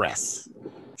Express.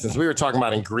 Since we were talking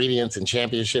about ingredients and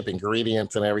championship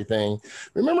ingredients and everything,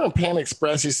 remember when Panda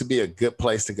Express used to be a good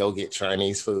place to go get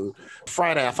Chinese food?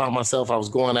 Friday, I found myself, I was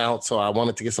going out, so I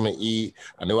wanted to get something to eat.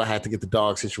 I knew I had to get the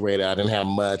dog situated. I didn't have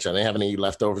much. I didn't have any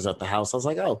leftovers at the house. I was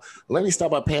like, oh, let me stop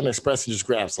by Panda Express and just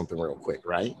grab something real quick,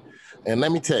 right? And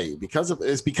let me tell you,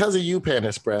 it's because of you, Panda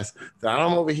Express, that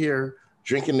I'm over here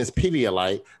drinking this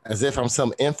Pedialyte as if I'm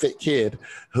some infant kid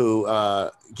who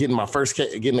getting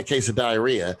a case of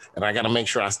diarrhea, and I got to make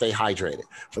sure I stay hydrated.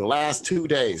 For the last 2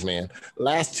 days,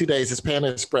 this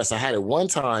Panda Express, I had it one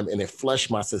time and it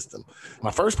flushed my system. My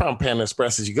first problem with Panda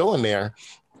Express is you go in there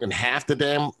and half the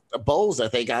damn bowls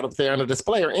that they got up there on the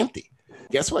display are empty.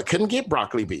 Guess what? Couldn't get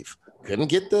broccoli beef. Couldn't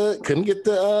get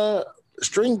the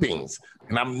string beans.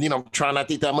 And I'm trying not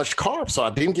to eat that much carbs, so I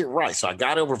didn't get rice. So I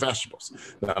got over vegetables.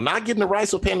 Now, I'm not getting the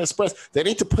rice with Panda Express. They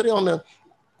need to put it on the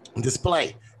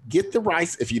display. Get the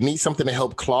rice if you need something to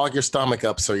help clog your stomach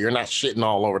up so you're not shitting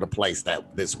all over the place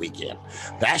this weekend.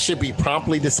 That should be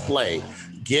promptly displayed.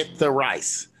 Get the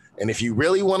rice. And if you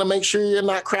really want to make sure you're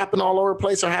not crapping all over the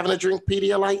place or having to drink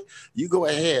Pedialyte, you go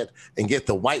ahead and get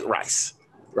the white rice,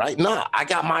 right? Nah, I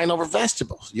got mine over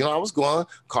vegetables. I was going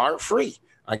carb-free.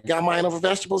 I got mine over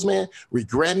vegetables, man.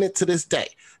 Regretting it to this day.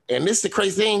 And this is the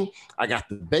crazy thing. I got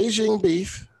the Beijing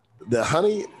beef, the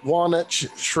honey walnut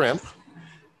shrimp,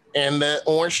 and the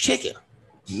orange chicken.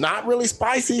 Not really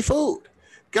spicy food.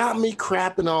 Got me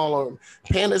crapping all over.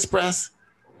 Panda Express.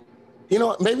 You know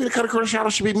what? Maybe the Cutty Corner Shout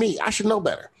Out should be me. I should know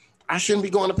better. I shouldn't be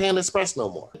going to Panda Express no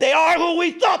more. They are who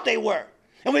we thought they were,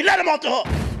 and we let them off the hook.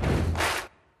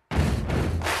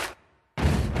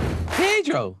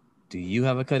 Pedro, do you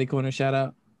have a Cutty Corner shout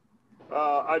out?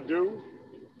 I do.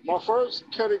 My first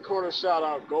Cutty Corner shout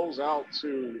out goes out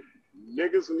to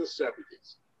niggas in the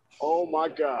 70s. Oh my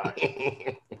God.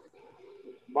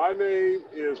 My name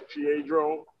is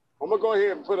Pedro. I'm going to go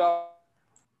ahead and put out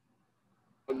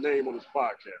a name on this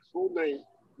podcast. Full name.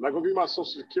 I'm not going to give you my social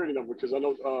security number because I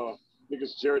know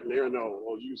niggas Jared and Aaron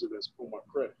will use it as for my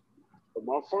credit. But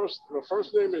my first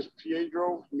name is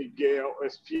Pedro Miguel.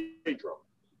 It's Pedro.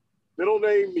 Middle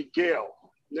name Miguel,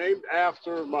 named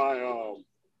after my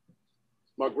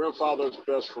my grandfather's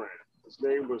best friend. His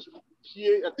name was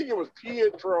I think it was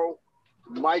Pietro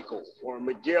Michael or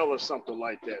Miguel or something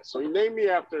like that. So he named me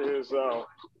after his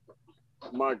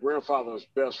my grandfather's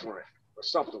best friend or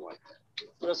something like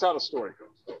that. That's how the story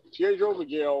goes. Pedro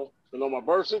Miguel, and on my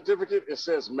birth certificate it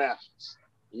says Mathis.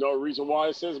 You know the reason why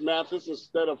it says Mathis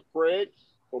instead of Craig?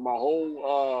 For my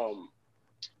whole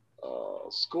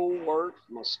schoolwork,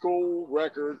 my school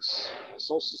records,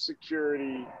 Social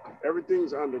Security,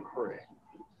 everything's under Craig.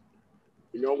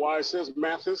 You know why it says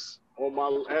Mathis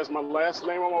as my last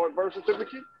name on my birth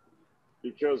certificate?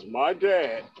 Because my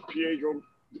dad,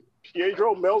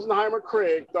 Pedro Melzenheimer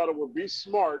Craig, thought it would be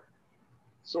smart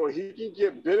so he can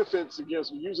get benefits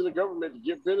against using the government to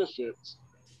get benefits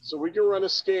so we can run a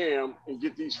scam and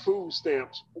get these food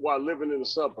stamps while living in the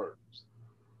suburbs.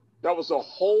 That was the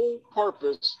whole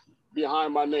purpose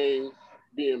behind my name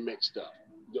being mixed up.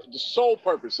 The sole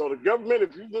purpose. So the government,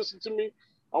 if you listen to me,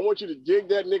 I want you to dig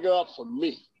that nigga up for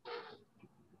me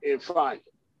and find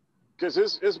it. Because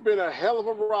it's been a hell of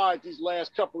a ride these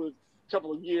last couple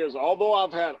of years. Although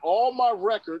I've had all my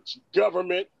records,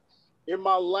 government, in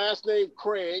my last name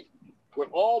Craig, with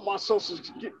all my social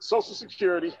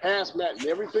security, hazmat, and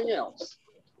everything else,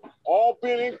 all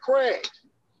been in Craig.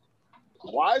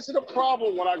 Why is it a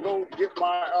problem when I go get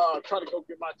my try to go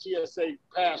get my TSA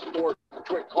passport,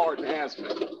 quick card, and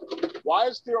hazmat? Why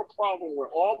is there a problem where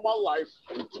all my life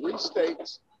in 3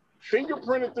 states,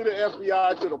 fingerprinted through the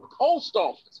FBI, to the post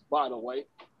office, by the way,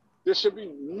 there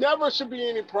never should be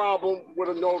any problem with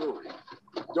a notary.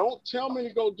 Don't tell me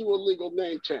to go do a legal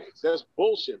name change. That's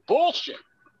bullshit. Bullshit.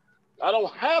 I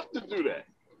don't have to do that.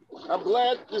 I'm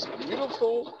glad this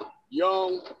beautiful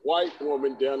young white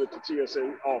woman down at the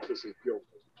TSA office in Guilford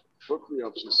hooked me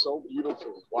up. She's so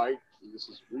beautiful, white. This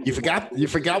is really you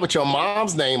forgot what your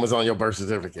mom's name was on your birth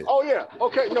certificate. Oh yeah.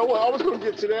 Okay. No, well, I was going to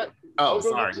get to that. Oh,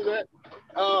 sorry.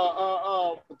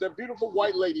 That beautiful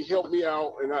white lady helped me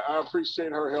out, and I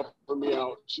appreciate her helping me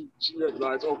out. She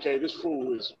recognized, okay, this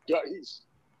fool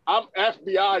I'm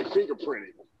FBI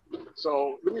fingerprinting.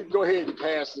 So let me go ahead and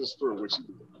pass this through, which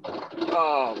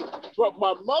but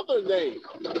my mother's name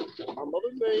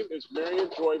is Marion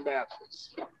Joy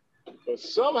Mathis. But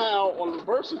somehow on the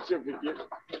birth certificate,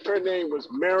 her name was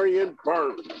Marion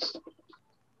Burns.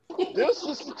 This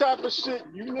is the type of shit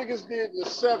you niggas did in the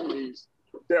 70s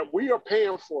that we are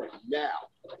paying for now.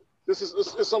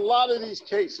 It's a lot of these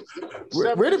cases.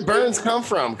 Where did Burns come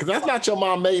from? Because that's not your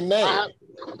mom's maiden name.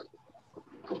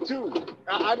 Dude,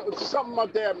 it's something my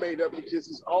dad made up because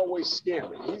he's always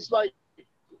scamming. He's like,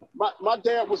 my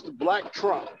dad was the Black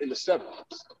Trump in the 70s.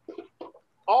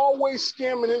 Always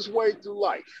scamming his way through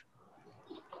life.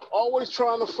 Always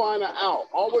trying to find an out.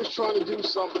 Always trying to do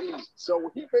something easy. So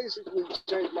he basically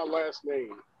changed my last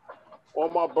name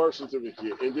on my birth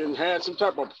certificate and then had some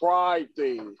type of pride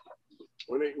thing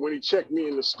when he checked me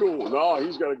into school. No,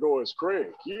 he's got to go as Craig.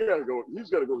 He's got to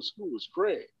go to school as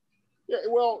Craig. Yeah,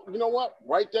 well, you know what?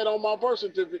 Write that on my birth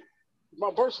certificate. My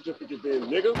birth certificate then,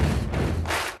 nigga.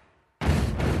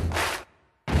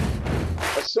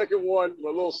 My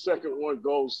little second one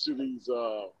goes to these,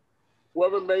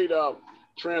 whoever made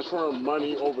transferring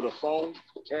money over the phone,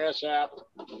 Cash App,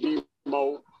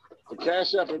 Venmo. The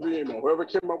Cash App and Venmo, whoever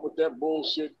came up with that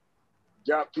bullshit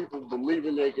got people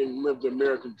believing they can live the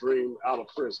American dream out of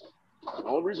prison. The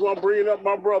only reason why I'm bringing up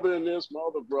my brother in this, my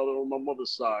other brother on my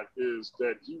mother's side, is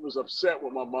that he was upset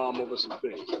with my mom over some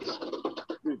things.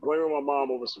 He was blaming my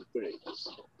mom over some things.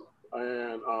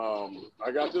 And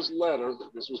I got this letter.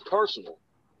 This was personal.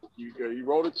 He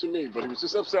wrote it to me, but he was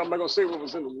just upset. I'm not going to say what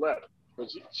was in the letter. But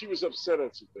she was upset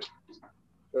at some things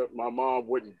that my mom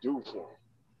wouldn't do for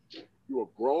him. You were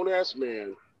a grown-ass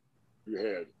man. You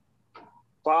had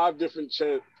 5 different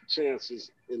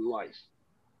chances in life,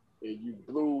 and you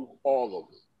blew all of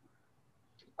them.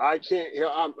 I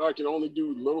can only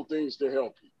do little things to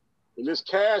help you. And this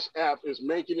Cash App is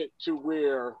making it to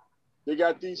where they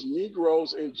got these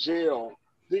Negroes in jail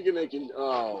thinking they can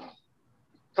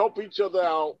help each other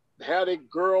out, have their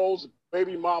girls,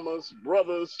 baby mamas,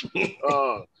 brothers,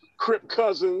 crip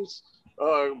cousins,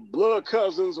 blood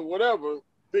cousins, or whatever,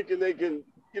 thinking they can,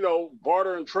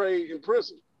 barter and trade in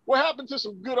prison. What happened to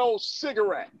some good old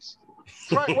cigarettes?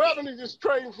 What happened to just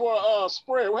trading for a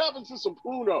spread? What happened to some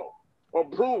Pruno or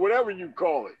Prune, whatever you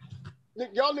call it?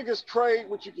 Y'all niggas trade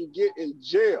what you can get in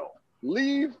jail.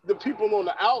 Leave the people on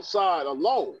the outside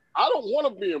alone. I don't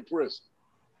want to be in prison.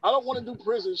 I don't want to do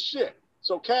prison shit.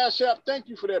 So Cash App, thank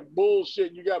you for that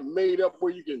bullshit you got made up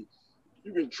where you can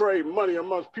trade money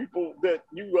amongst people that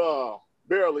you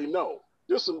barely know.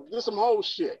 This some whole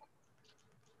shit.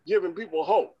 Giving people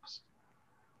hopes.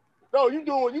 No,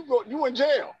 you in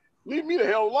jail. Leave me the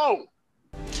hell alone.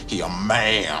 He a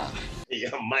man. He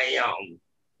a man.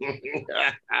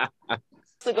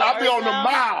 I be on the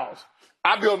miles.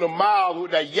 I be on the miles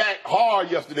with that yank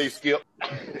hard yesterday, Skip.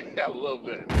 A little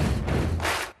bit.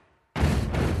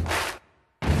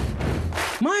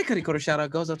 My Karikoro shout out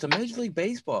goes up to Major League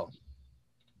Baseball.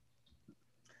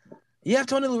 You have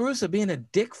Tony La Russa being a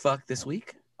dick fuck this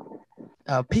week.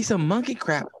 A piece of monkey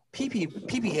crap,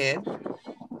 pee-pee head.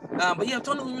 But you have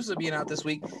Tony La Russa being out this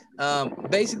week,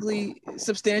 basically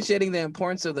substantiating the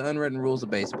importance of the unwritten rules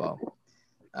of baseball.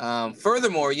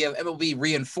 Furthermore, you have MLB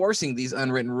reinforcing these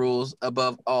unwritten rules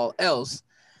above all else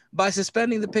by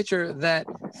suspending the pitcher that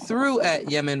threw at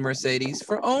Yemen Mercedes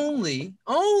for only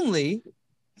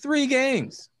 3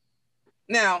 games.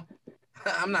 Now,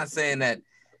 I'm not saying that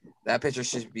pitcher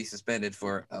should be suspended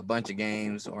for a bunch of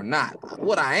games or not.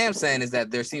 What I am saying is that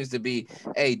there seems to be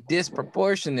a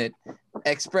disproportionate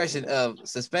expression of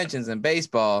suspensions in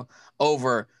baseball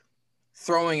over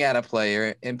throwing at a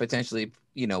player and potentially,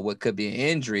 what could be an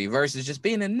injury versus just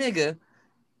being a nigga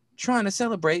trying to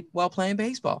celebrate while playing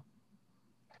baseball.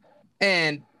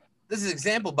 And this is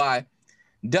example by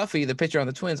Duffy, the pitcher on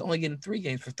the Twins, only getting 3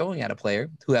 games for throwing at a player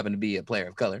who happened to be a player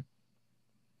of color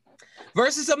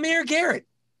versus Amir Garrett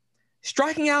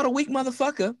striking out a weak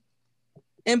motherfucker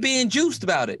and being juiced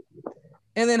about it.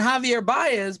 And then Javier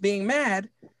Baez being mad,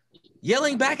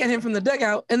 yelling back at him from the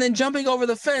dugout, and then jumping over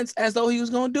the fence as though he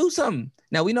was going to do something.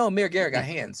 Now, we know Amir Garrett got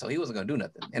hands, so he wasn't going to do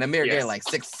nothing. And Amir Garrett, like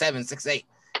 6'7", 6'8",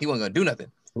 he wasn't going to do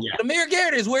nothing. Yeah. But Amir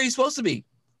Garrett is where he's supposed to be.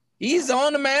 He's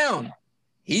on the mound.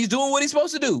 He's doing what he's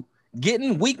supposed to do,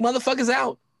 getting weak motherfuckers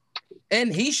out.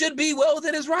 And he should be well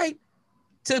within his right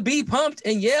to be pumped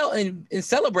and yell and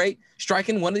celebrate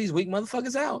striking one of these weak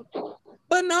motherfuckers out.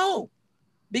 But no,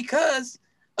 because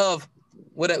of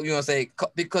whatever you want to say,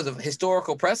 because of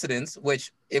historical precedents,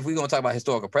 which if we're going to talk about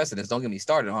historical precedents, don't get me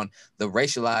started on the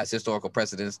racialized historical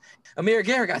precedents. Amir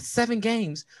Garrett got 7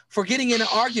 games for getting in an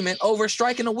argument over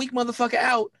striking a weak motherfucker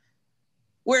out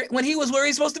when he was where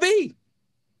he's supposed to be.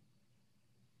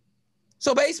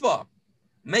 So baseball,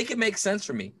 make it make sense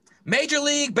for me. Major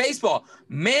League Baseball,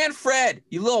 Manfred,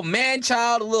 you little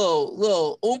man-child,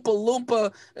 little Oompa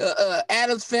Loompa,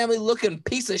 Addams Family looking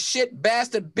piece of shit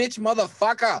bastard bitch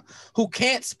motherfucker who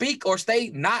can't speak or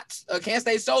can't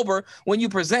stay sober when you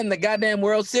present the goddamn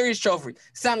World Series trophy.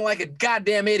 Sounding like a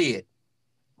goddamn idiot.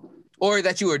 Or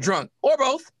that you were drunk. Or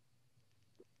both.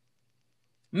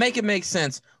 Make it make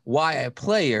sense why a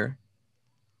player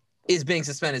is being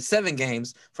suspended 7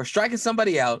 games for striking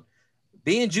somebody out,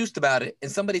 being juiced about it,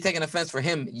 and somebody taking offense for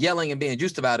him yelling and being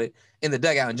juiced about it in the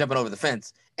dugout and jumping over the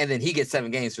fence, and then he gets 7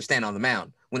 games for standing on the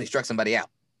mound when he struck somebody out.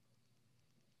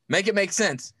 Make it make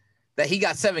sense that he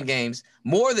got 7 games,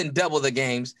 more than double the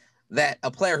games that a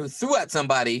player who threw at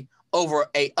somebody over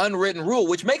a unwritten rule,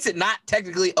 which makes it not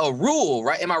technically a rule,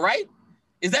 right? Am I right?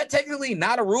 Is that technically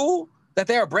not a rule that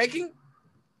they are breaking?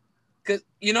 Because,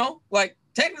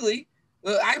 technically,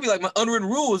 I could be like, my unwritten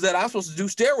rule is that I'm supposed to do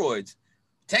steroids.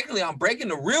 Technically, I'm breaking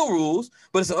the real rules,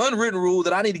 but it's an unwritten rule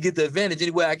that I need to get the advantage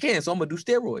any way I can, so I'm going to do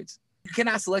steroids. You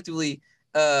cannot selectively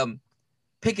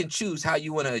pick and choose how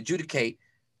you want to adjudicate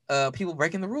people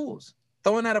breaking the rules.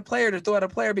 Throwing out a player to throw out a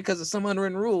player because of some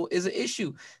unwritten rule is an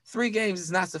issue. 3 games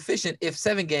is not sufficient if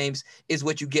 7 games is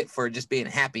what you get for just being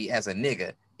happy as a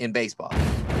nigga in baseball.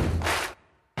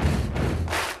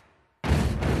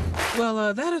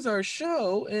 Well, that is our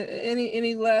show.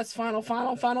 Any last final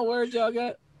words y'all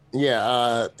got?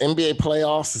 Yeah, NBA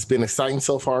playoffs has been exciting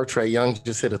so far. Trae Young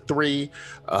just hit a 3.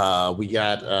 We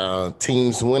got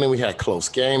teams winning. We had close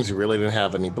games. We really didn't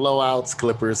have any blowouts.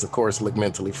 Clippers, of course, look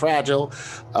mentally fragile.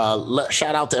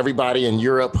 Shout out to everybody in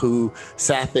Europe who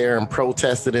sat there and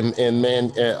protested in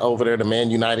over there, the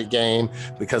Man United game,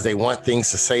 because they want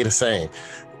things to stay the same.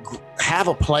 Have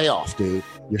a playoff, dude.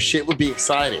 Your shit would be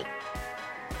exciting.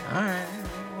 All right.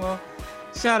 Well,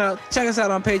 shout out. Check us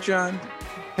out on Patreon.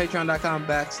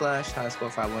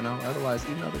 Patreon.com/HighScore510. Otherwise,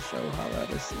 email the show, holler at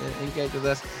us, engage with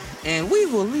us, and we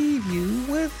will leave you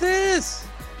with this.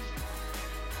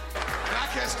 I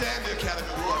can't stand the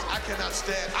Academy Awards. I cannot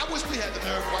stand. I wish we had the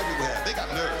nerve white people have. They got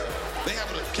nerve. They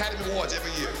have the Academy Awards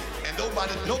every year, and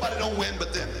nobody don't win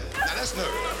but them. Now that's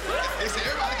nerve. They say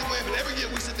everybody can win, but every year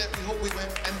we sit there, we hope we win,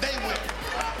 and they win.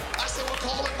 I said, well,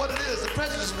 call it what it is. The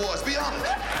President's Awards. Be honest.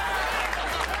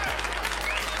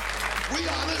 We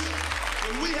honest.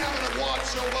 When we have an award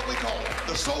show, what we call it?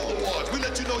 The Soul Awards. We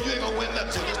let you know you ain't gonna win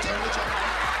nothing, so just turn the channel.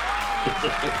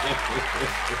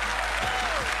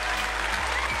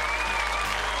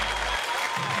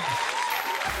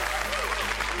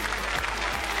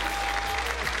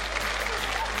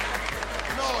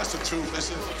 No, it's the truth.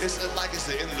 It's like it's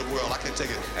the end of the world. I can't take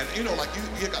it. And you know, like you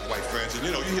got white friends, and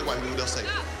you know, you hear white people, they'll say,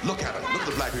 look at them. Look at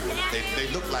the black people. They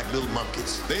look like little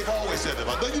monkeys. They've always said that.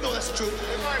 But you know that's the truth.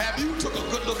 Have you took a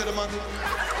good look at a monkey?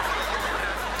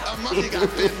 A monkey got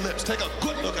thin lips. Take a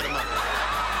good look at a monkey.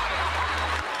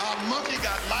 A monkey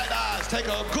got light eyes. Take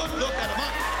a good look at a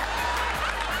monkey.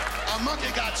 A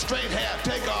monkey got straight hair.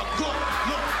 Take a good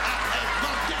look at a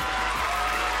monkey.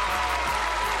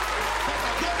 Take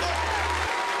a good look.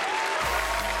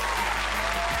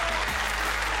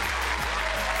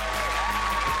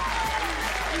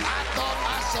 I thought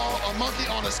I saw a monkey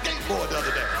on a skateboard the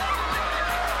other day.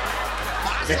 I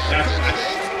saw a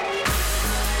monkey.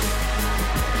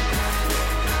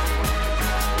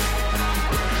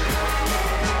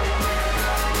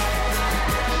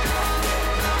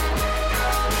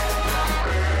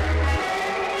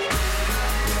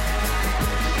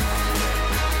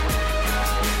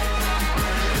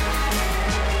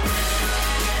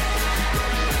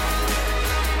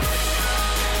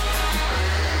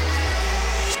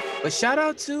 But shout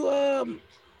out to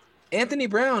Anthony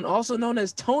Brown, also known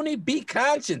as Tony B.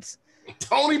 Conscience.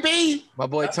 Tony B. My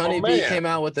boy Tony B came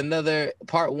out with another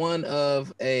part 1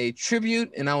 of a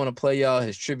tribute, and I want to play y'all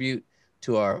his tribute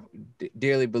to our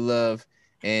dearly beloved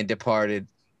and departed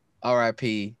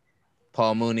R.I.P.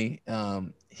 Paul Mooney.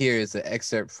 Here is an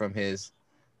excerpt from his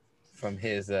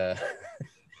here's an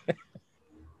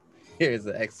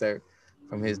excerpt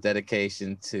from his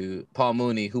dedication to Paul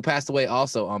Mooney, who passed away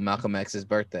also on Malcolm X's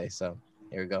birthday. So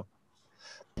here we go.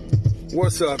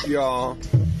 What's up, y'all?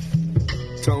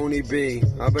 Tony B.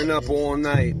 I've been up all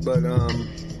night, but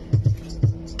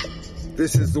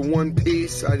this is the one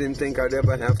piece I didn't think I'd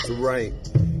ever have to write.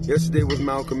 Yesterday was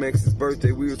Malcolm X's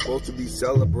birthday. We were supposed to be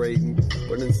celebrating,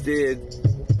 but instead,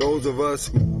 those of us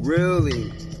who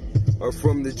really are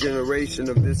from the generation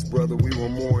of this brother, we were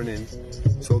mourning.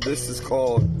 So this is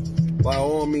called By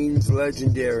All Means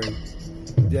Legendary,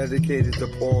 dedicated to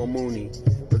Paul Mooney.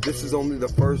 But this is only the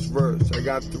first verse. I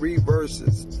got 3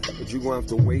 verses, but you're going to have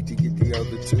to wait to get the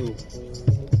other 2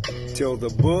 till the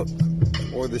book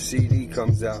or the CD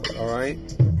comes out, all right?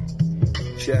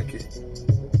 Check it.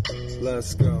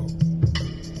 Let's go.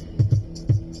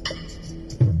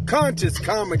 Conscious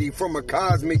comedy from a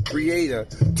cosmic creator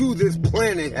to this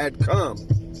planet had come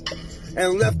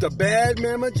and left a bad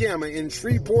mamma jamma in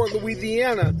Shreveport,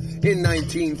 Louisiana in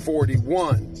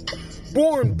 1941.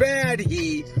 Born bad,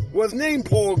 he was named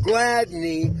Paul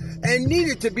Gladney and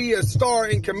needed to be a star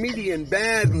and comedian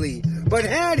badly. But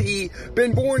had he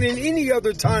been born in any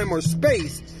other time or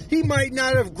space, he might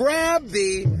not have grabbed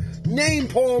the name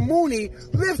Paul Mooney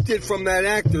lifted from that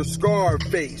actor's scarred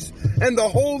face, and the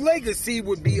whole legacy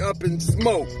would be up in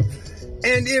smoke.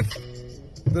 And if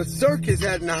the circus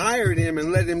hadn't hired him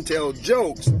and let him tell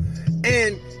jokes,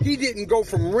 and he didn't go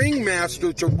from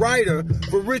ringmaster to writer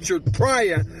for Richard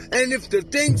Pryor, and if the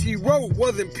things he wrote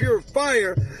wasn't pure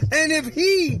fire, and if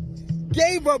he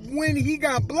gave up when he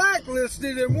got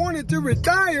blacklisted and wanted to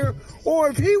retire, or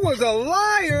if he was a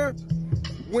liar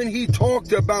when he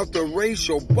talked about the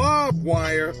racial barbed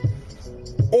wire,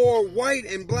 or white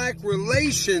and black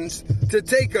relations to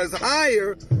take us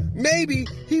higher, maybe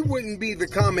he wouldn't be the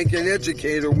comic and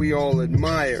educator we all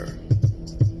admire.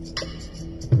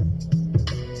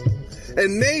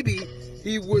 And maybe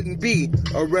he wouldn't be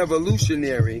a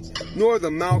revolutionary, nor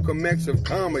the Malcolm X of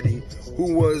comedy,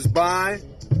 who was by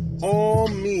all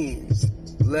means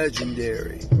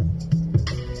legendary.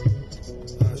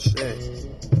 I say,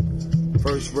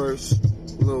 first verse,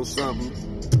 a little something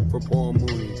for Paul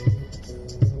Mooney.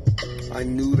 I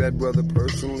knew that brother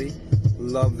personally,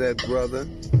 loved that brother,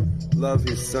 loved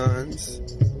his sons.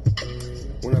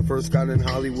 When I first got in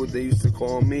Hollywood, they used to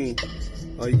call me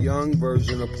a young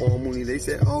version of Paul Mooney. They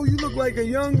said, oh, you look like a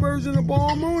young version of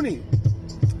Paul Mooney.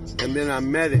 And then I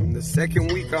met him the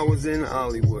second week I was in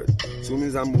Hollywood, as soon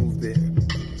as I moved there.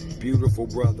 Beautiful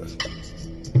brother.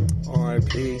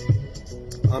 R.I.P.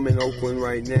 I'm in Oakland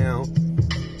right now,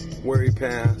 where he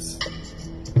passed.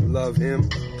 Love him,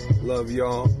 love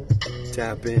y'all.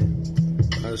 Tap in.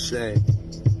 I say,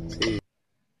 peace.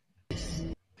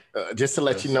 Just to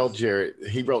let you know, Jared,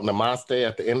 he wrote Namaste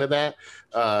at the end of that.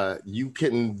 You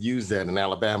couldn't use that in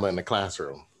Alabama in the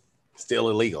classroom. Still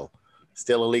illegal.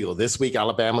 Still illegal. This week,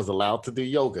 Alabama's allowed to do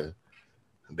yoga.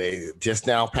 They just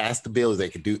now passed the bills. They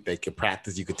could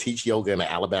practice. You could teach yoga in an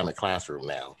Alabama classroom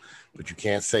now, but you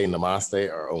can't say Namaste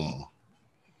or Om.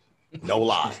 No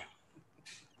lie.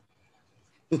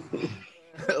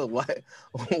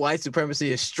 White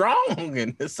supremacy is strong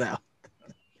in the South.